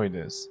 so enjoy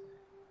this.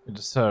 You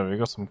deserve it. We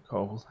got some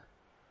coal.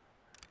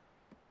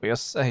 We are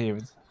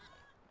saved.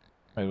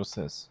 Wait, what's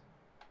this?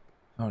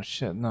 Oh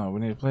shit, no,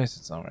 we need to place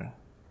it somewhere.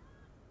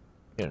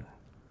 Here.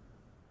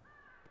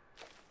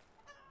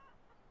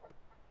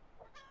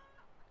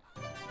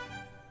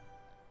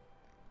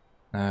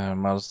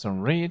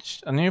 Milestone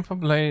reached. A new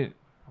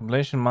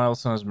population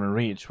milestone has been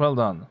reached. Well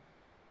done.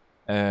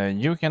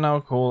 You can now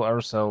call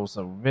ourselves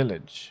a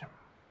village.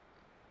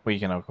 We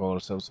can now call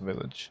ourselves a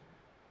village.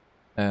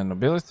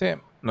 Nobility.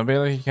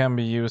 Nobility can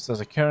be used as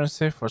a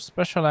currency for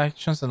special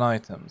actions and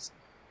items.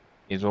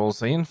 It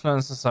also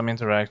influences some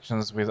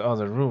interactions with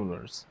other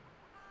rulers.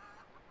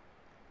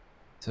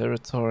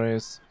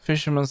 Territories.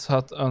 Fisherman's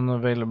hut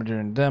unavailable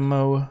during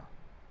demo.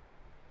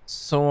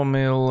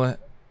 Sawmill.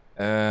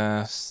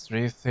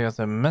 Street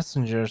theater.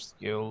 Messengers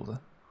guild.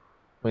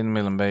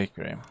 Windmill and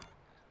bakery.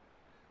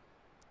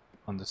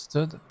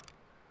 Understood.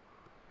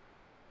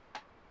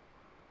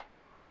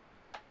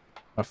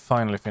 We're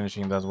finally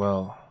finishing that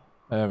well.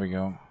 There we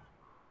go.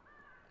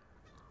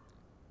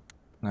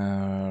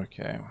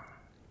 Okay.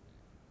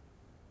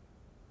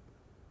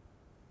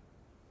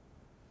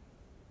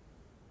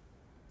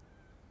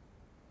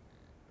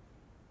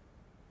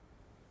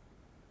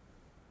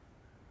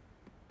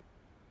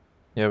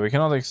 Yeah, we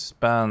cannot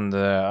expand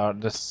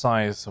the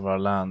size of our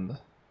land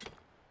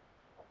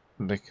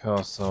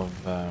because of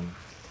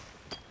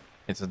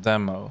it's a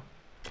demo,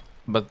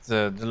 but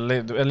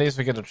at least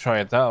we get to try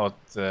it out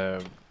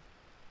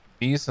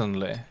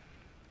decently,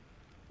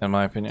 in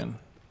my opinion.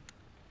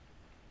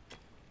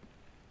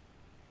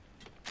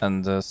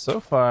 And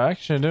so far, I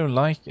actually do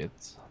like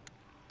it.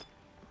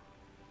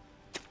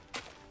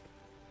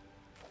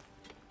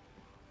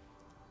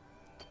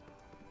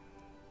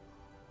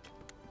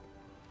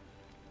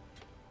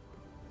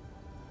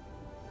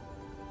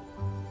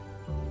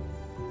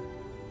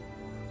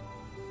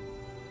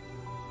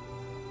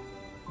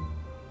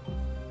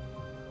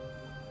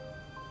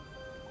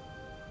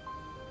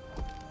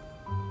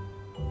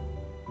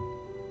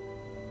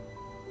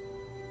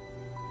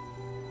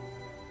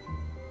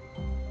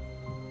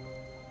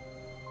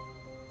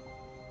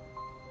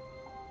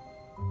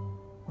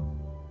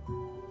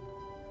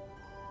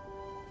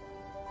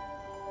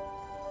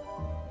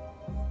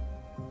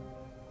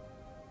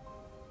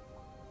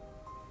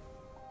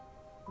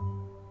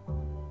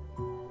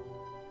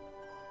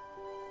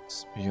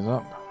 Speed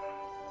up.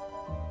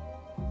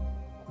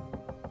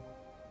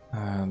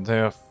 They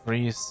are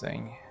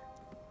freezing.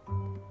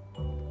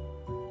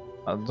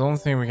 I don't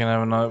think we can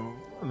have enough.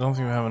 I don't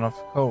think we have enough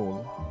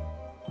coal.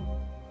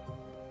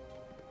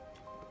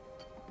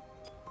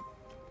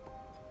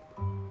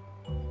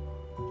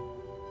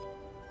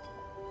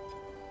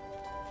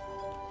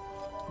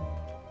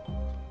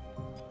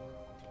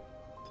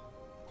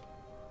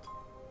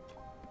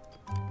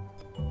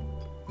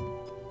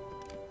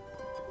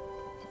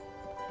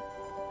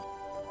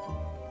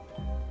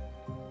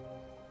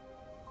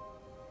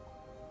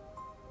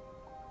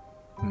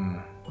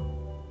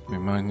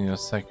 might need a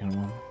second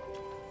one.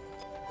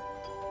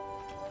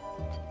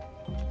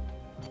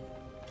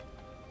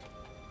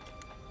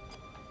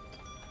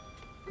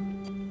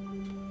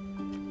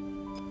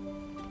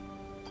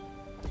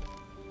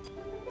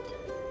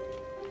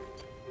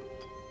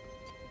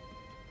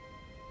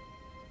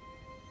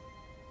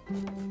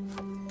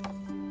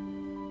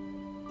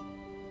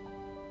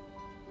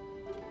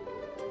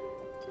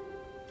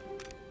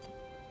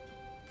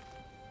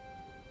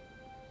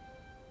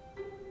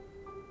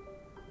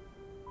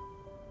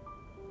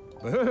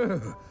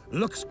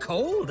 Looks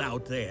cold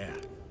out there.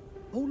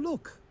 Oh,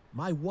 look,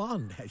 my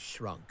wand has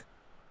shrunk.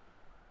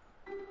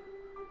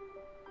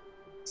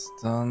 It's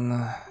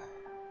done.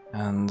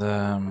 And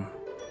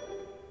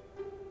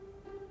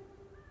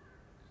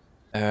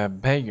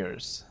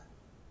beggars.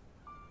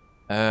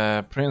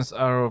 Prince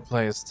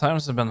ArahorPlays.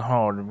 Times have been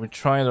hard. We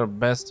tried our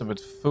best to put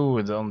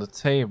food on the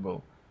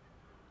table,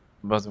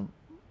 but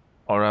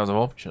are out of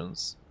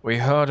options. We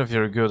heard of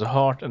your good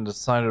heart and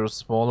decided to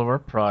swallow our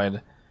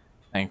pride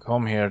and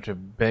come here to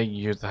beg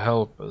you to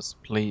help us,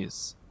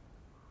 please.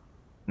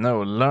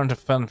 No, learn to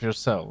fend for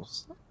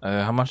yourselves.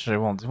 How much do they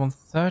want? They want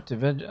 30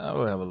 veg.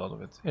 Oh, we have a lot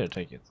of it. Here,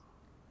 take it.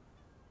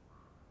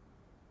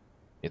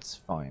 It's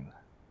fine.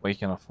 We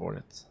can afford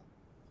it.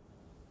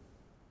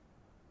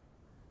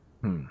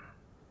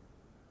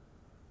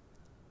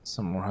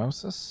 Some more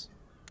houses.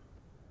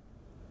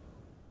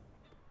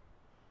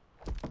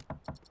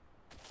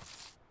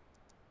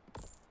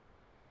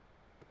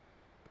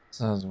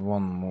 There's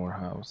one more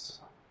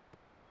house.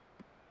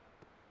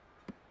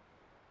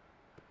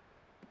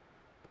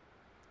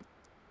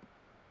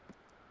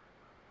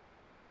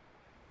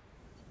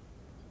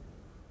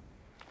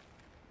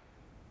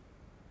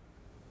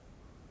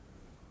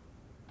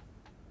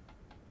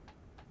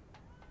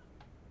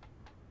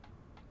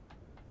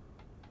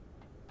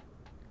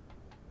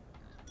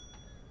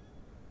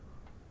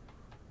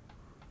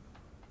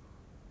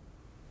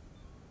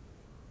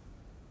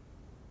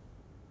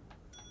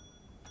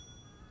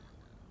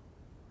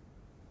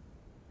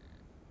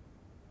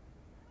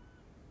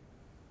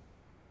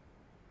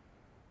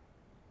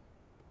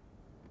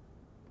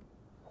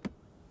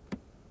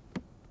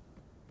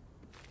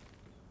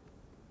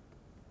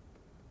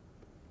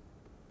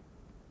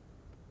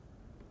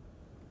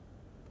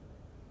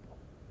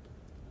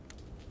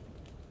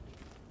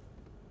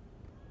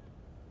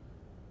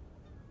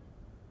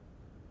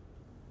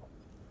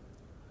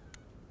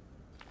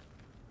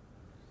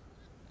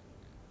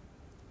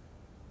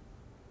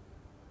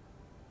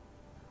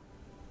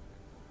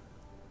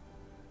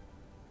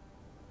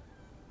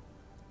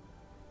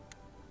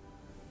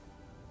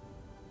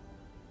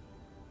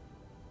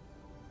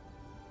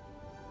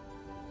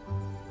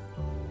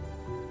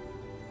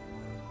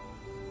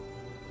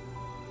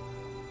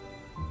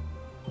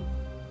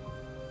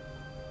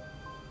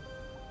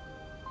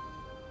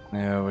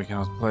 Yeah, we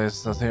cannot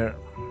place that here.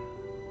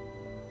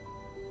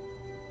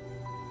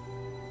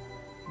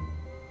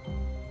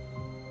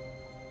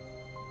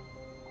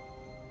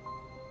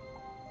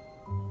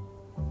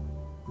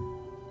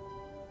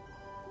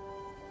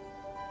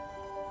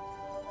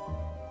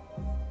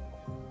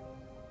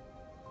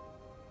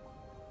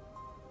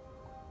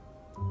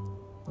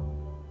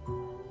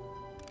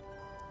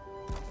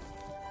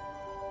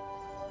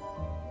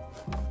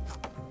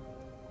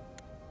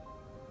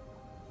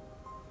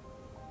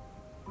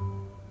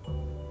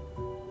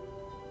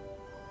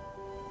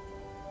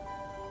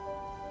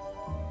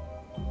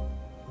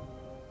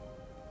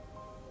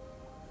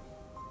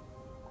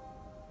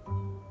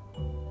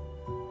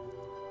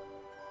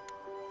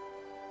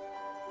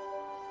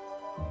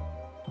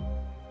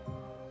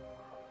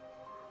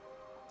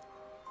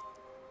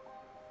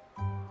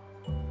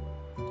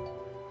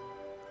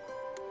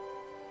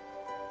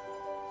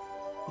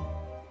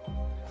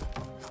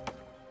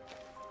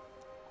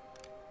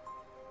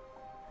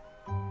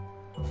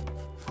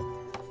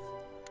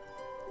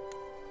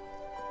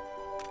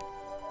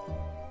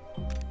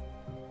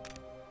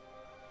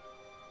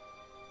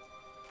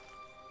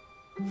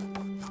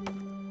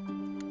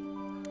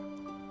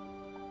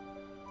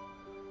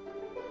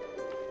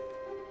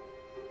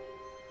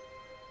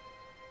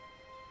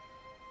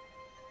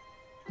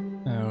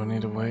 We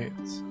need to wait.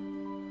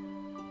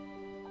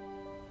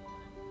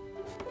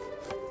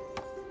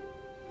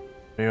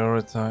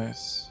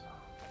 Prioritize.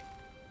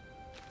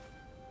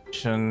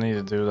 Shouldn't need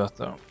to do that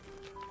though.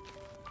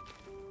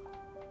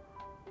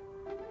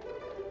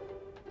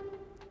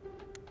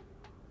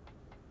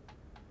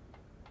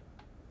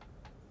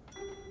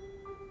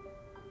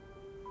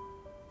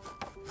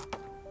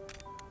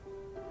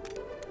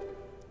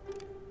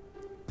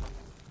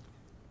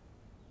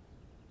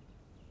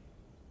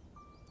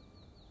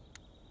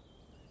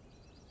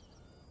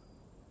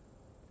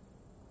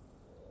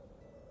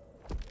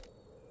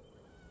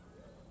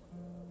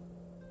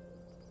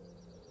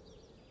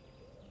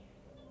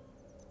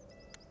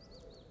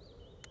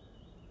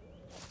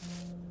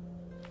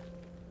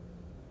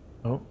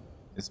 Oh,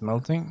 it's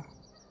melting.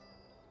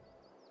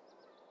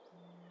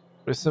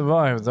 We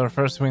survived our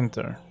first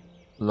winter.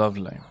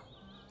 Lovely.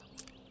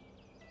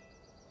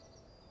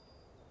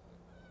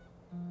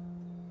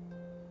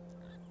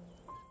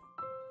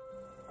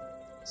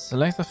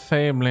 Select a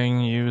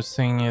fabling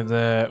using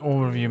the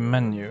overview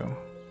menu.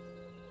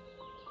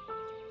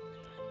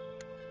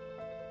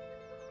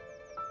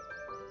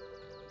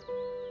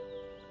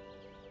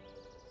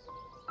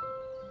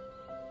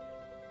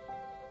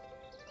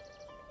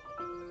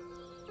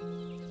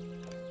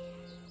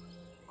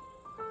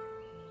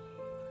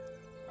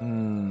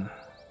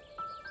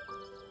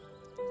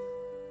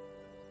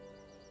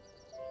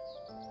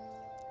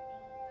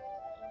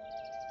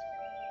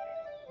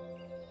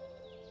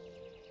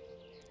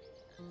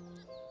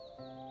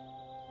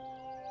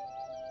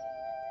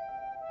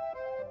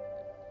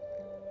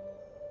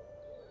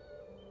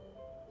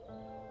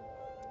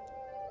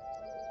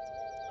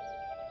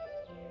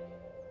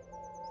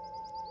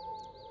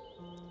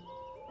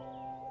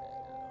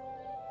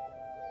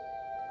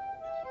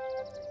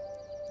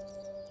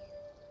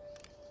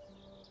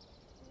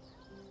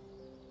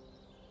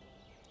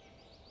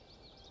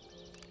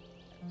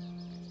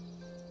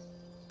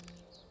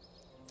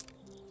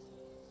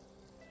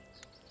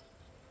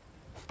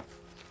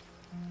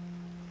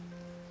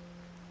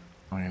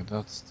 Okay,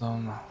 that's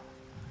done.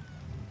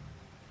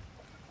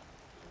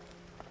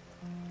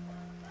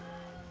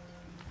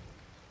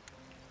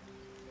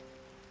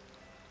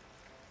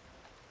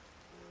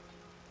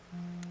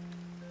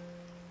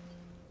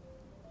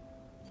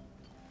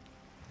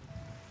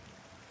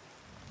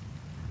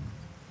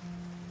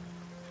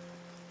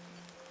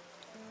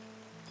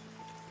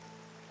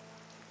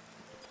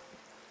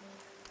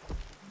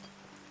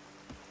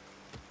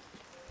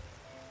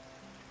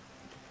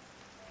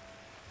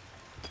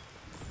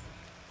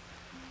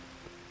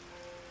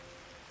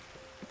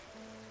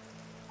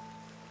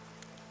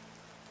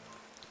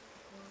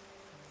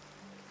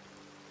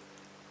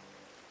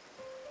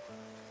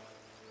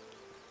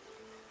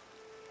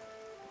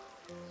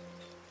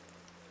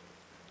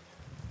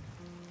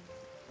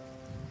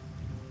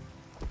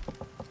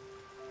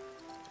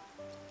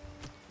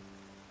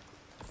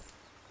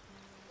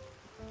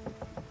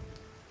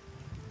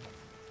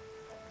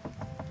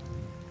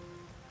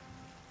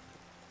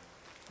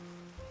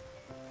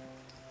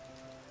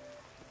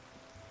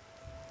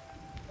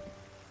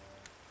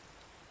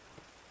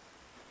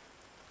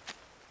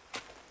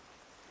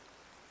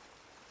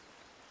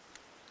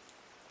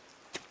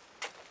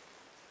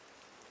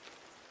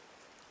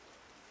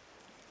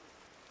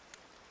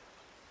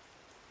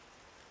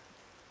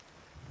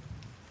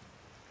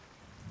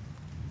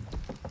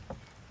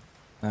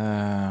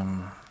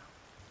 Um,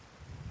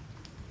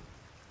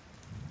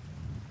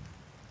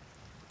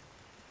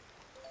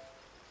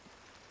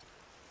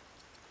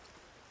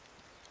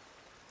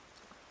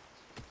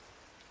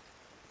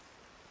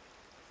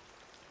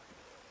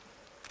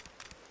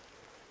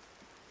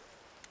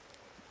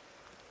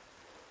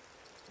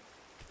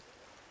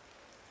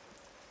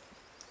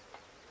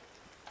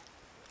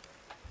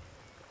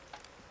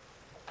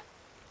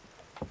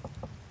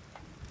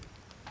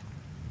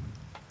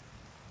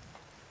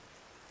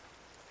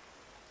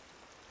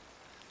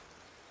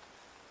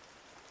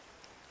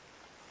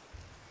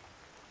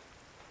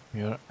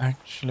 we are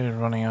actually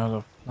running out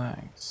of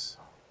planks.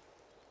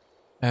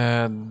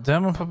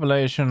 Demo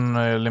population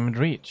limit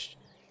reached.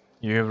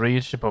 You have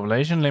reached the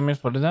population limit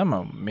for the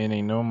demo,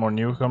 meaning no more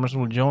newcomers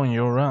will join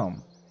your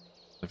realm.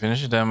 To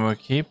finish the demo,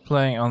 keep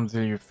playing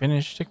until you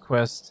finish the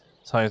quest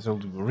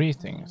titled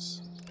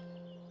Greetings.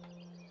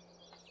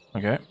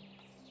 Okay.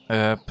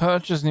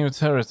 Purchase new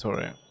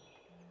territory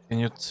in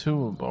your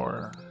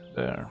toolbar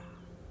there.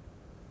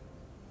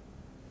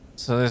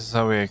 So this is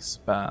how we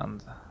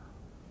expand.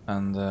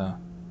 And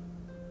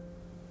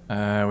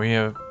we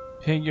have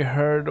pig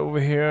herd over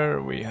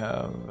here. We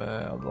have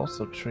lots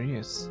of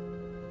trees.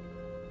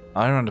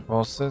 Iron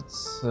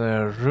deposits,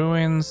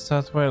 ruins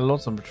that way,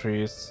 lots of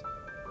trees.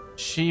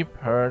 Sheep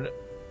herd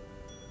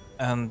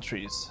and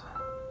trees.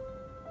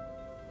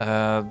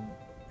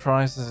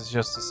 Prices is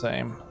just the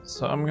same.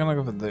 So I'm gonna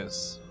go for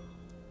this.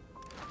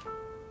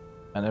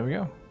 And there we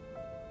go.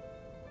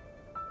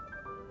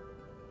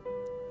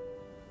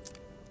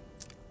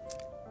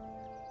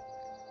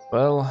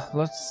 Well,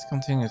 let's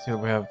continue till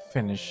we have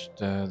finished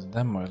the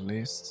demo at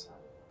least.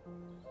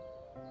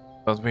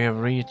 But we have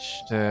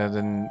reached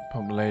the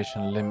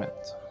population limit.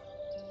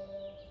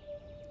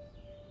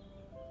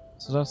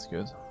 So that's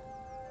good.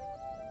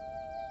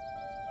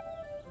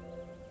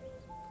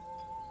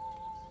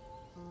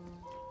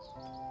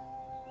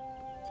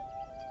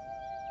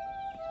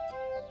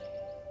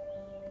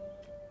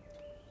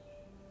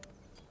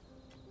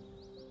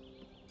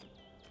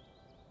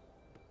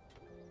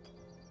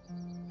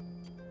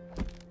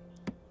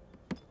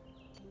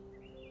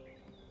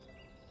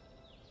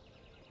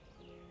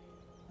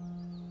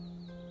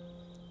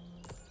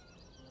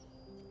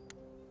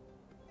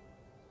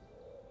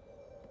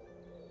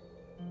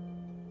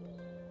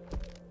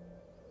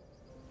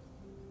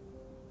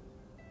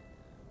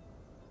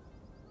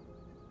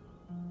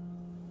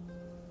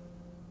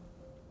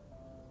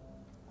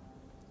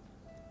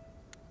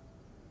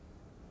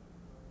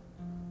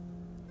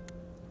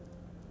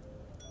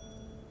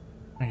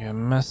 Okay,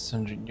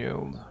 messenger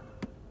guild.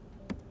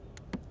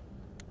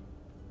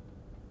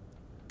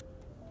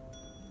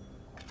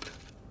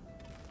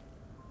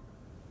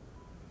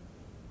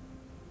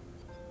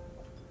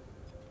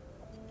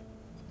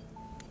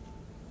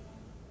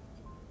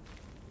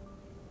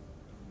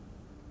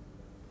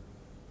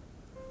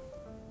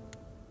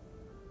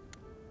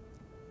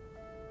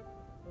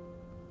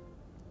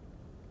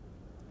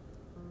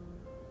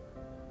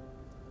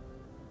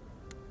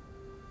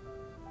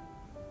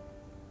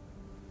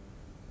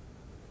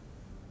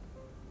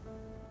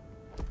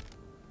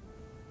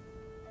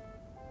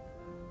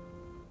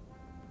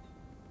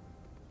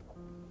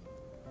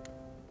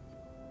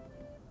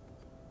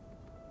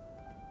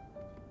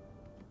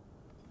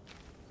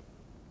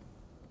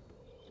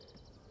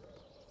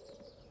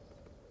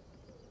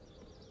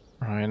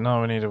 Right,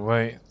 now we need to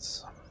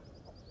wait.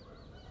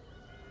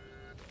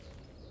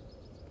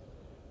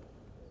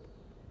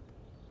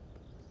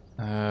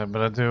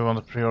 But I do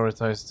want to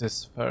prioritize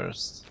this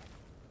first.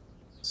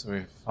 So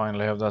we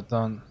finally have that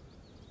done.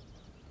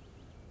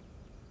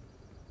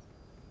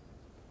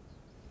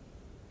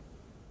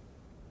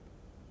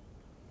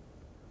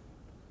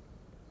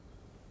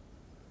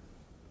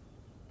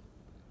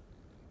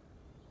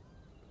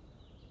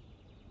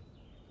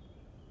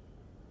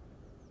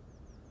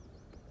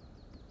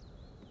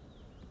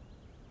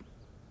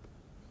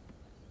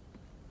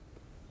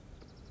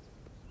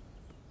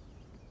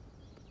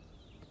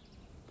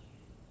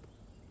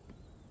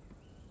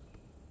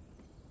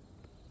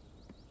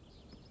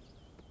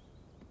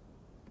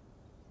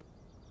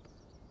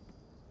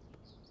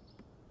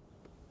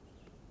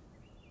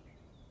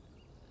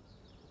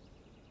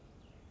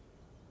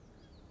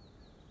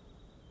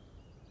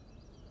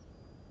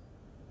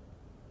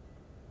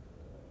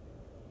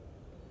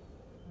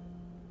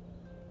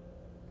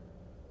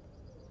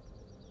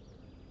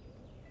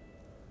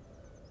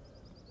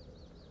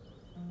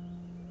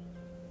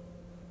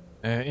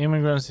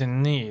 Immigrants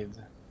in need.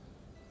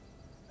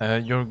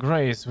 Your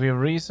Grace, we have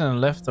recently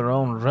left our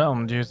own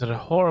realm due to the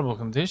horrible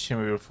condition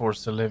we were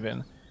forced to live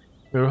in.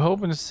 We were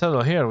hoping to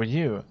settle here with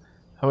you.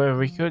 However,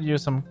 we could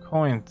use some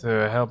coin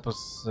to help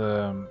us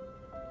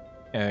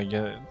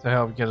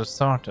get us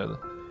started.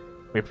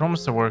 We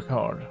promise to work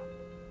hard.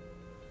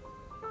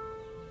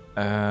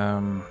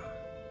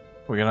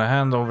 We're gonna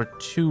hand over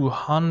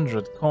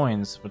 200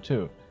 coins for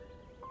 2.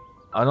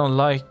 I don't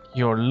like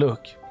your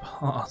look.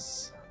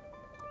 Pass.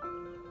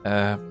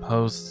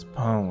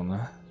 Postpone.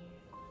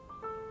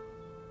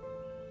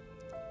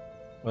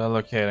 Well,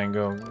 okay, then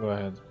go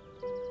ahead.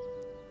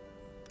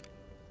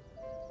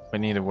 We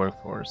need a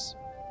workforce.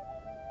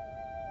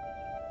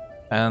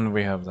 And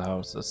we have the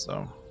houses,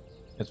 so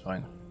it's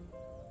fine.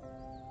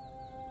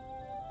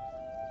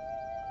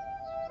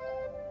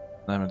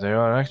 No, but they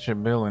are actually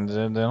building.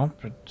 They're not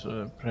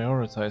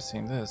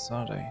prioritizing this,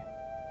 are they?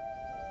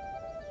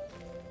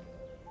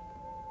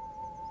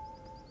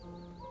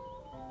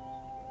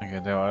 Okay,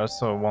 they are. I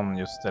saw one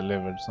just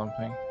delivered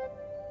something.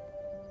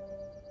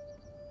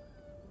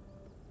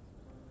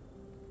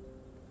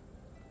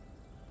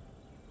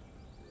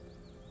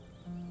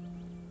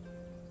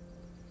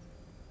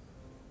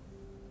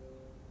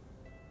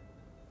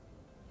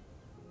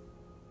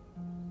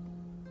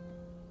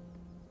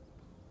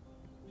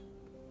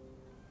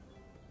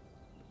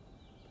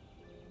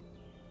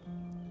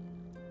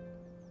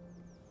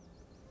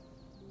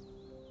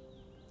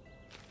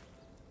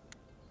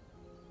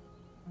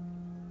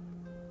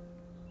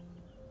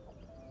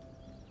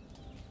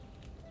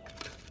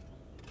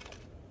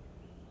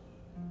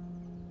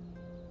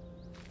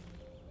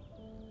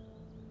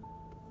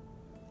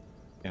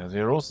 Yeah,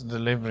 they're also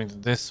delivering to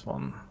this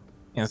one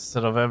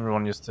instead of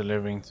everyone just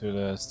delivering to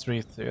the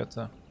street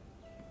theater.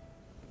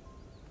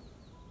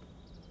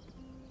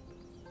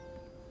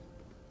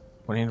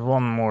 We need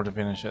one more to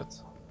finish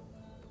it.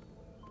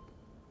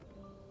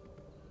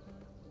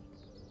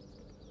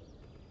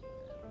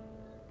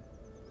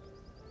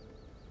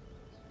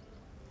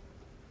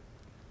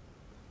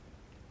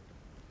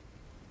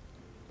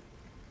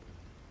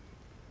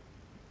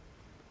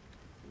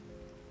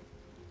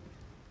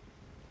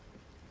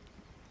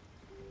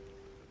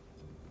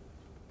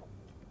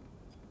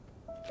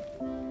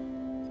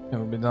 It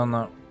will be done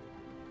now.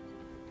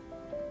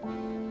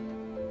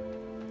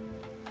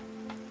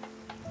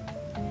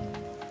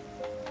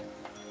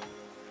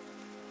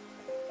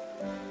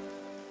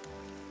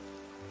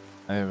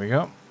 There we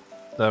go.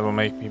 That will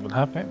make people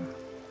happy.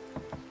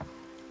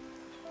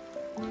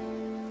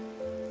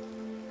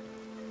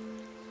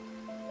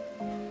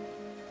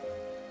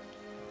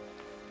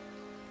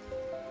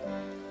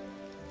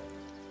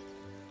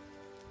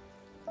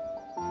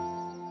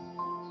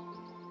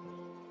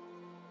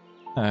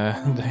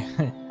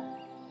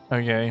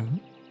 Okay.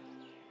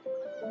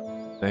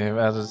 They have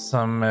added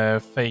some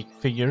fake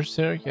figures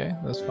here. Okay,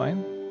 that's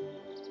fine.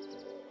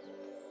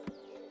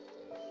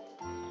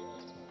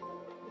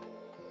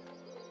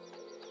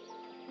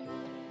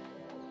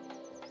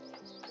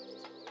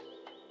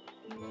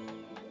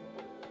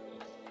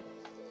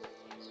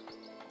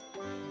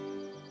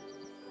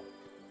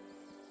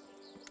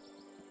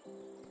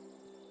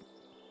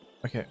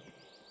 Okay.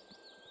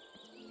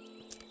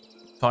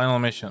 Final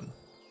mission.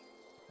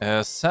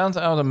 Send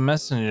out a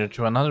messenger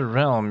to another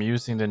realm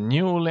using the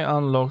newly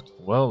unlocked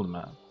world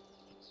map.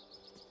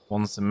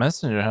 Once the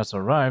messenger has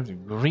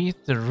arrived,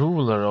 greet the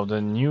ruler of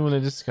the newly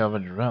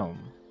discovered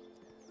realm.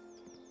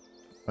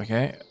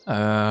 Okay,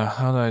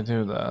 how do I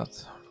do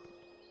that?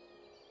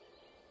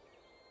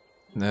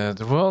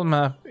 The world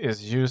map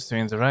is used to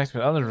interact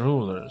with other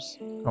rulers,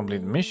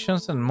 complete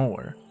missions and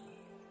more.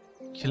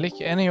 Click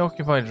any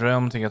occupied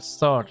realm to get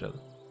started.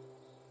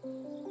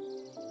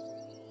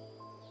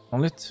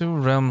 Only 2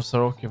 realms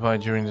are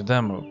occupied during the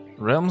demo.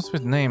 Realms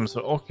with names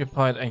are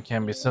occupied and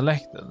can be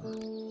selected.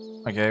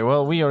 Okay,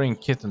 well, we are in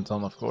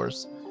Kittenton, of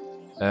course.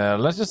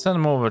 Let's just send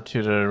them over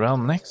to the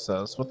realm next to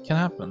us. What can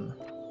happen?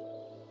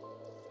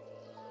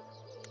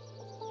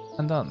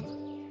 And done.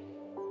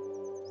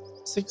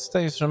 6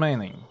 days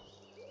remaining.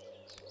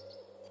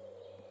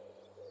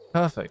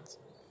 Perfect.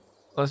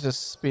 Let's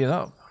just speed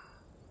up.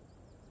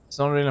 There's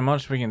not really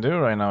much we can do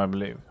right now, I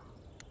believe.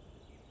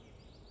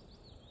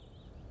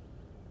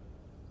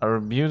 Our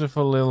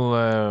beautiful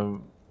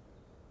little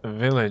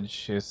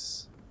village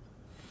is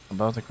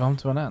about to come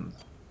to an end.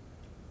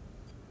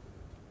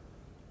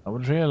 I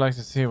would really like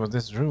to see what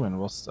this ruin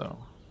was, though.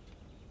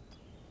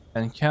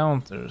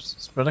 Encounters.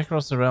 Spread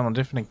across the realm on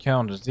different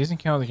encounters. These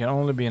encounters can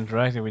only be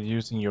interacted with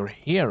using your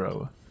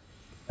hero.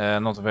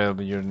 Not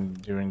available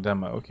during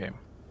demo. Okay.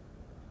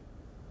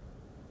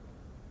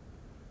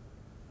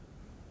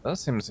 That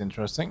seems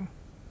interesting.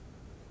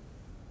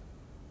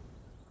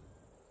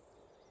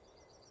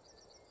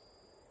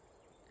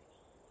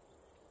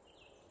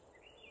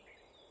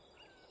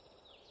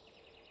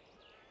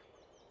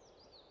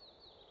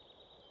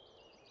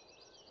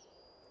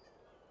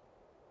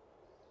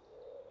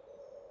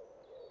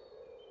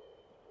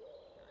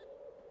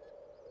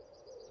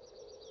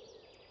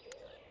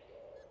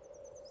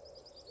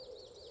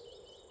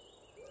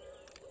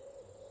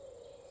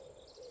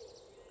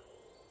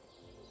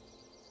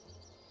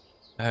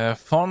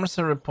 Farmers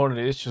have reported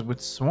issues with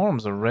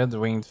swarms of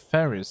red-winged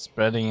fairies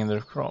spreading in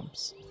their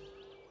crops.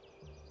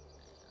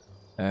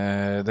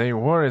 They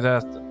worry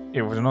that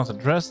if we do not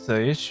address the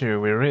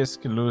issue, we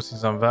risk losing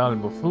some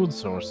valuable food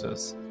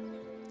sources.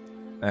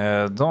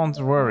 Don't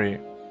worry,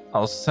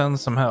 I'll send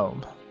some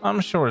help. I'm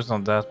sure it's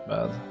not that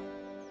bad.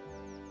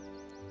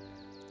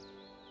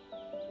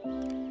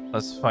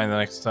 Let's find the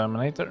next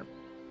Terminator.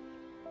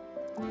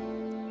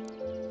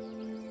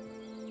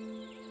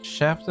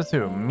 Chapter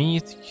 2,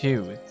 Meet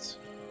Cute.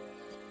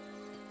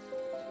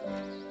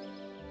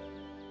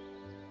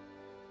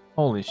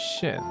 Holy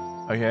shit,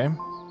 okay.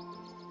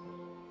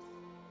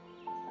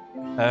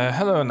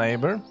 Hello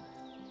neighbor.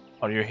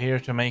 Are you here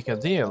to make a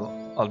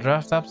deal? I'll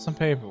draft up some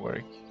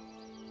paperwork.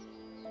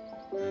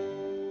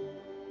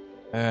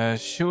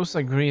 Choose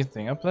a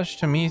greeting. A pleasure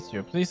to meet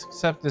you. Please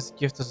accept this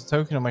gift as a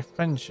token of my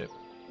friendship.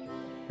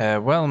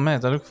 Well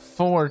met. I look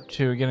forward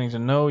to getting to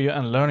know you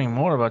and learning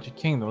more about your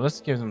kingdom.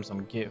 Let's give them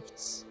some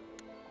gifts.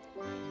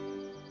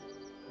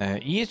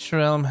 Each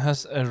realm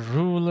has a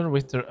ruler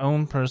with their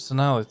own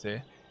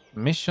personality,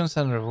 missions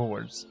and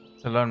rewards.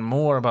 To learn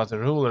more about the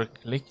ruler,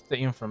 click the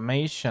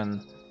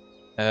information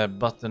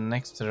button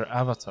next to their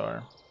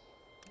avatar.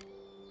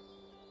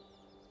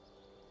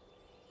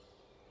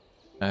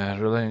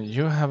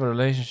 You have a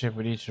relationship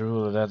with each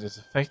ruler that is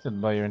affected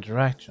by your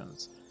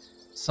interactions.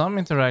 Some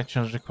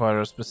interactions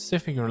require a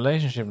specific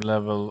relationship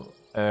level,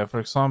 for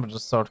example, to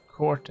start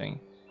courting.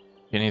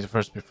 You need to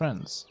first be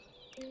friends.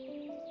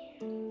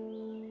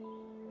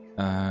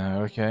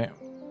 Okay.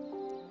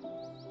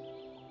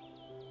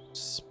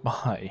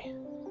 Spy.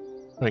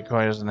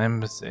 Requires an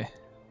embassy.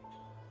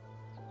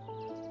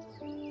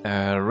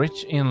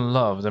 Rich in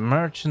love, the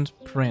merchant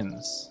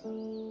prince.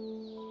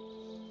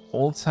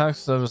 All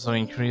tax levels are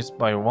increased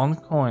by 1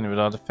 coin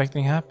without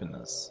affecting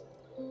happiness.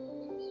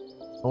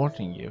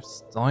 Sorting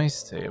gifts,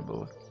 dice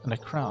table, and a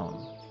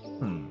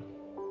crown.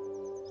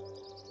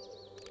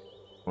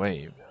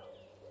 Wave.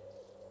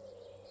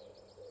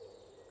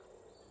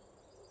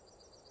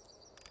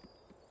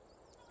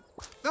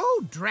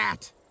 Oh,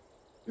 drat!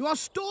 Your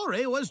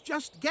story was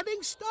just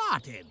getting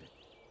started.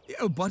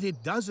 But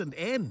it doesn't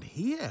end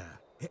here.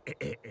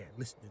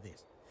 Listen to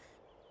this.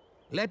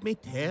 Let me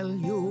tell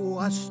you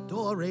a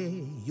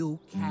story you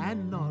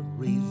cannot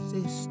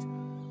resist,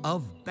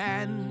 of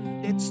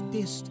bandits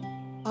dissed,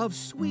 of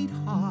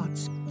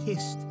sweethearts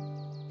kissed,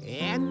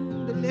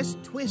 endless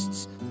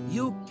twists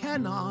you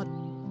cannot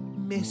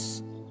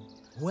miss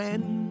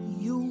when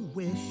you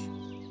wish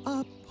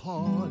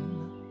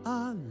upon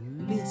a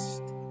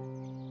list.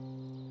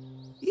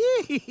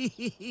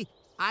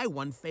 I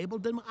won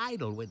Fabledom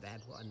Idol with that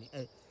one.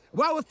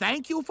 Well,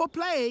 thank you for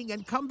playing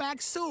and come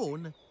back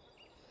soon.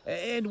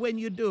 And when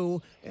you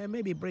do,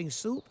 maybe bring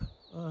soup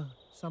or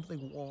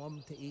something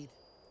warm to eat.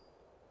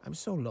 I'm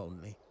so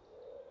lonely.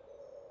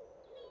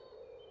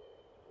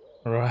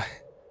 Right.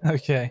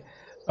 Okay.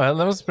 Well,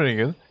 that was pretty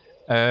good.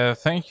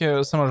 Thank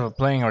you so much for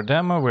playing our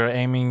demo. We're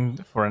aiming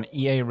for an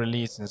EA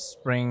release in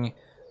spring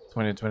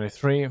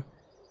 2023.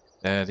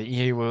 The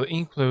EA will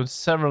include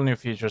several new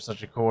features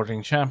such as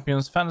courting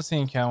champions, fantasy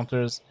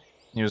encounters,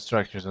 new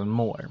structures, and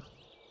more.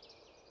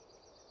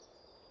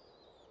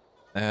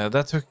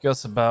 That took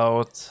us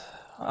about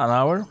an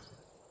hour,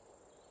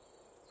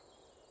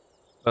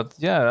 but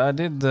yeah, I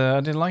did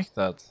like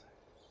that.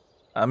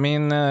 I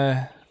mean,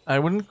 I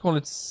wouldn't call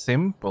it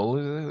simple.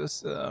 It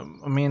was,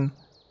 I mean,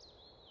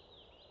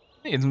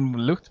 it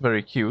looked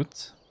very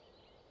cute.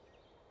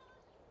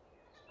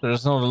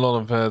 There's not a lot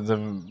of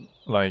the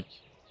like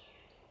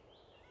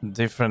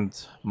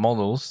different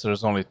models.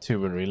 There's only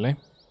 2 really.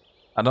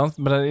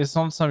 But it's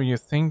not something you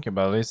think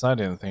about. At least I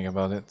didn't think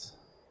about it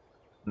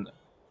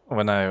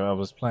when I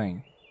was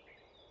playing.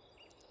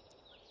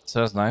 So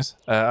that's nice.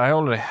 I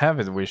already have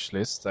it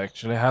wishlist.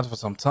 Actually, I had for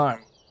some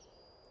time.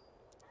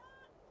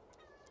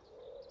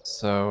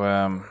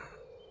 So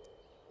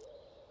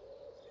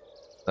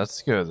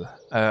That's good.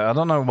 I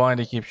don't know why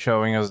they keep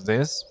showing us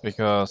this,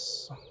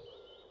 because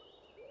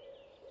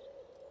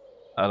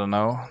I don't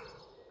know.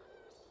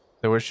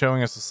 They were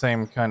showing us the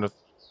same kind of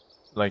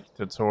like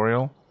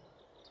tutorial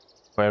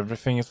for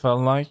everything, it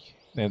felt like.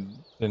 It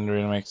didn't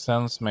really make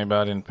sense. Maybe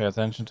I didn't pay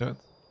attention to it.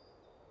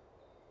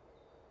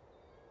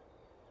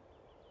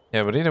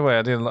 Yeah, but either way,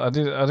 I did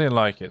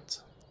like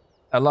it.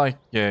 I like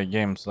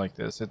games like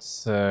this.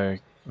 It's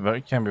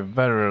can be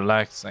very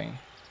relaxing.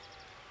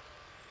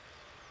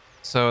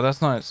 So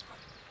that's nice.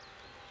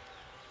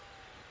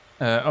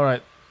 All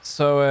right,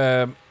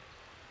 so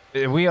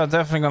we are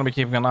definitely gonna be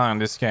keeping an eye on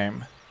this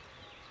game,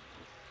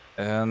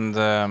 and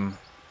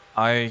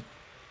I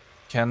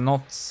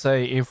cannot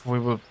say if we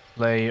will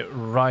play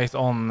right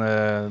on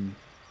the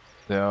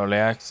early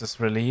access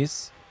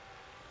release.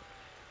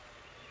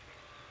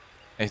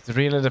 It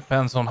really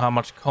depends on how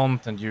much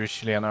content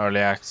usually an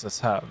early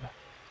access have.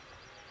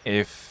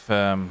 If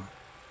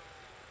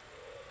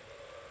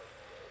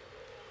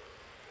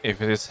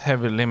it is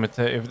heavy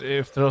limited,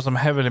 if there are some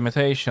heavy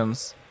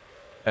limitations,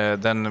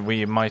 then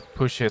we might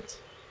push it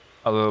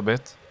a little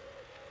bit.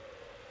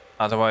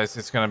 Otherwise,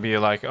 it's gonna be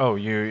like, oh,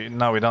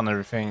 now we've done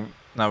everything.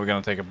 Now we're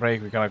gonna take a break.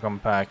 We're gonna come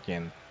back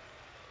in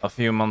a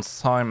few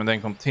months' time and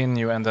then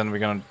continue, and then we're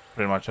gonna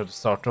pretty much have to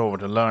start over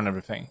to learn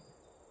everything.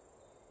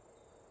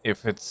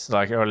 If it's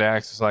like early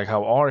access, like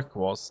how Ark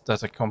was,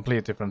 that's a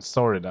complete different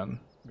story then,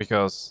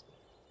 because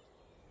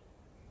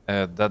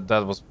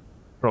that was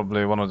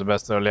probably one of the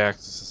best early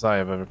accesses I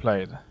have ever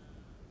played.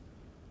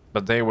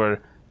 But they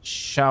were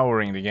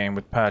showering the game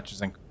with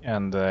patches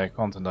and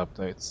content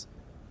updates.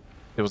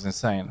 It was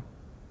insane.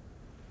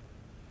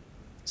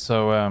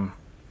 So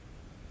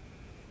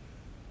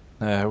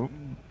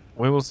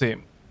we will see.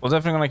 We're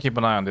definitely gonna keep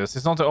an eye on this.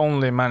 It's not the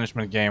only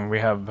management game we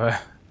have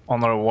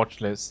on our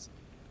watch list.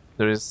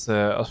 There is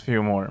a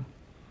few more,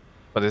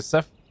 but this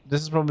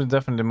is probably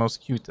definitely the most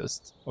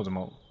cutest of them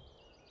all.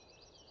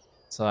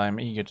 So I'm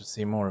eager to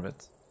see more of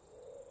it.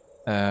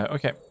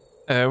 Okay,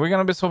 we're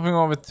gonna be swapping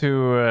over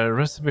to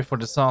Recipe for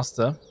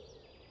Disaster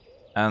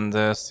and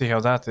see how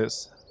that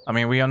is. I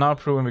mean, we are now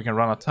proving we can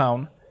run a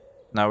town.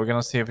 Now we're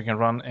gonna see if we can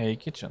run a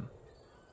kitchen.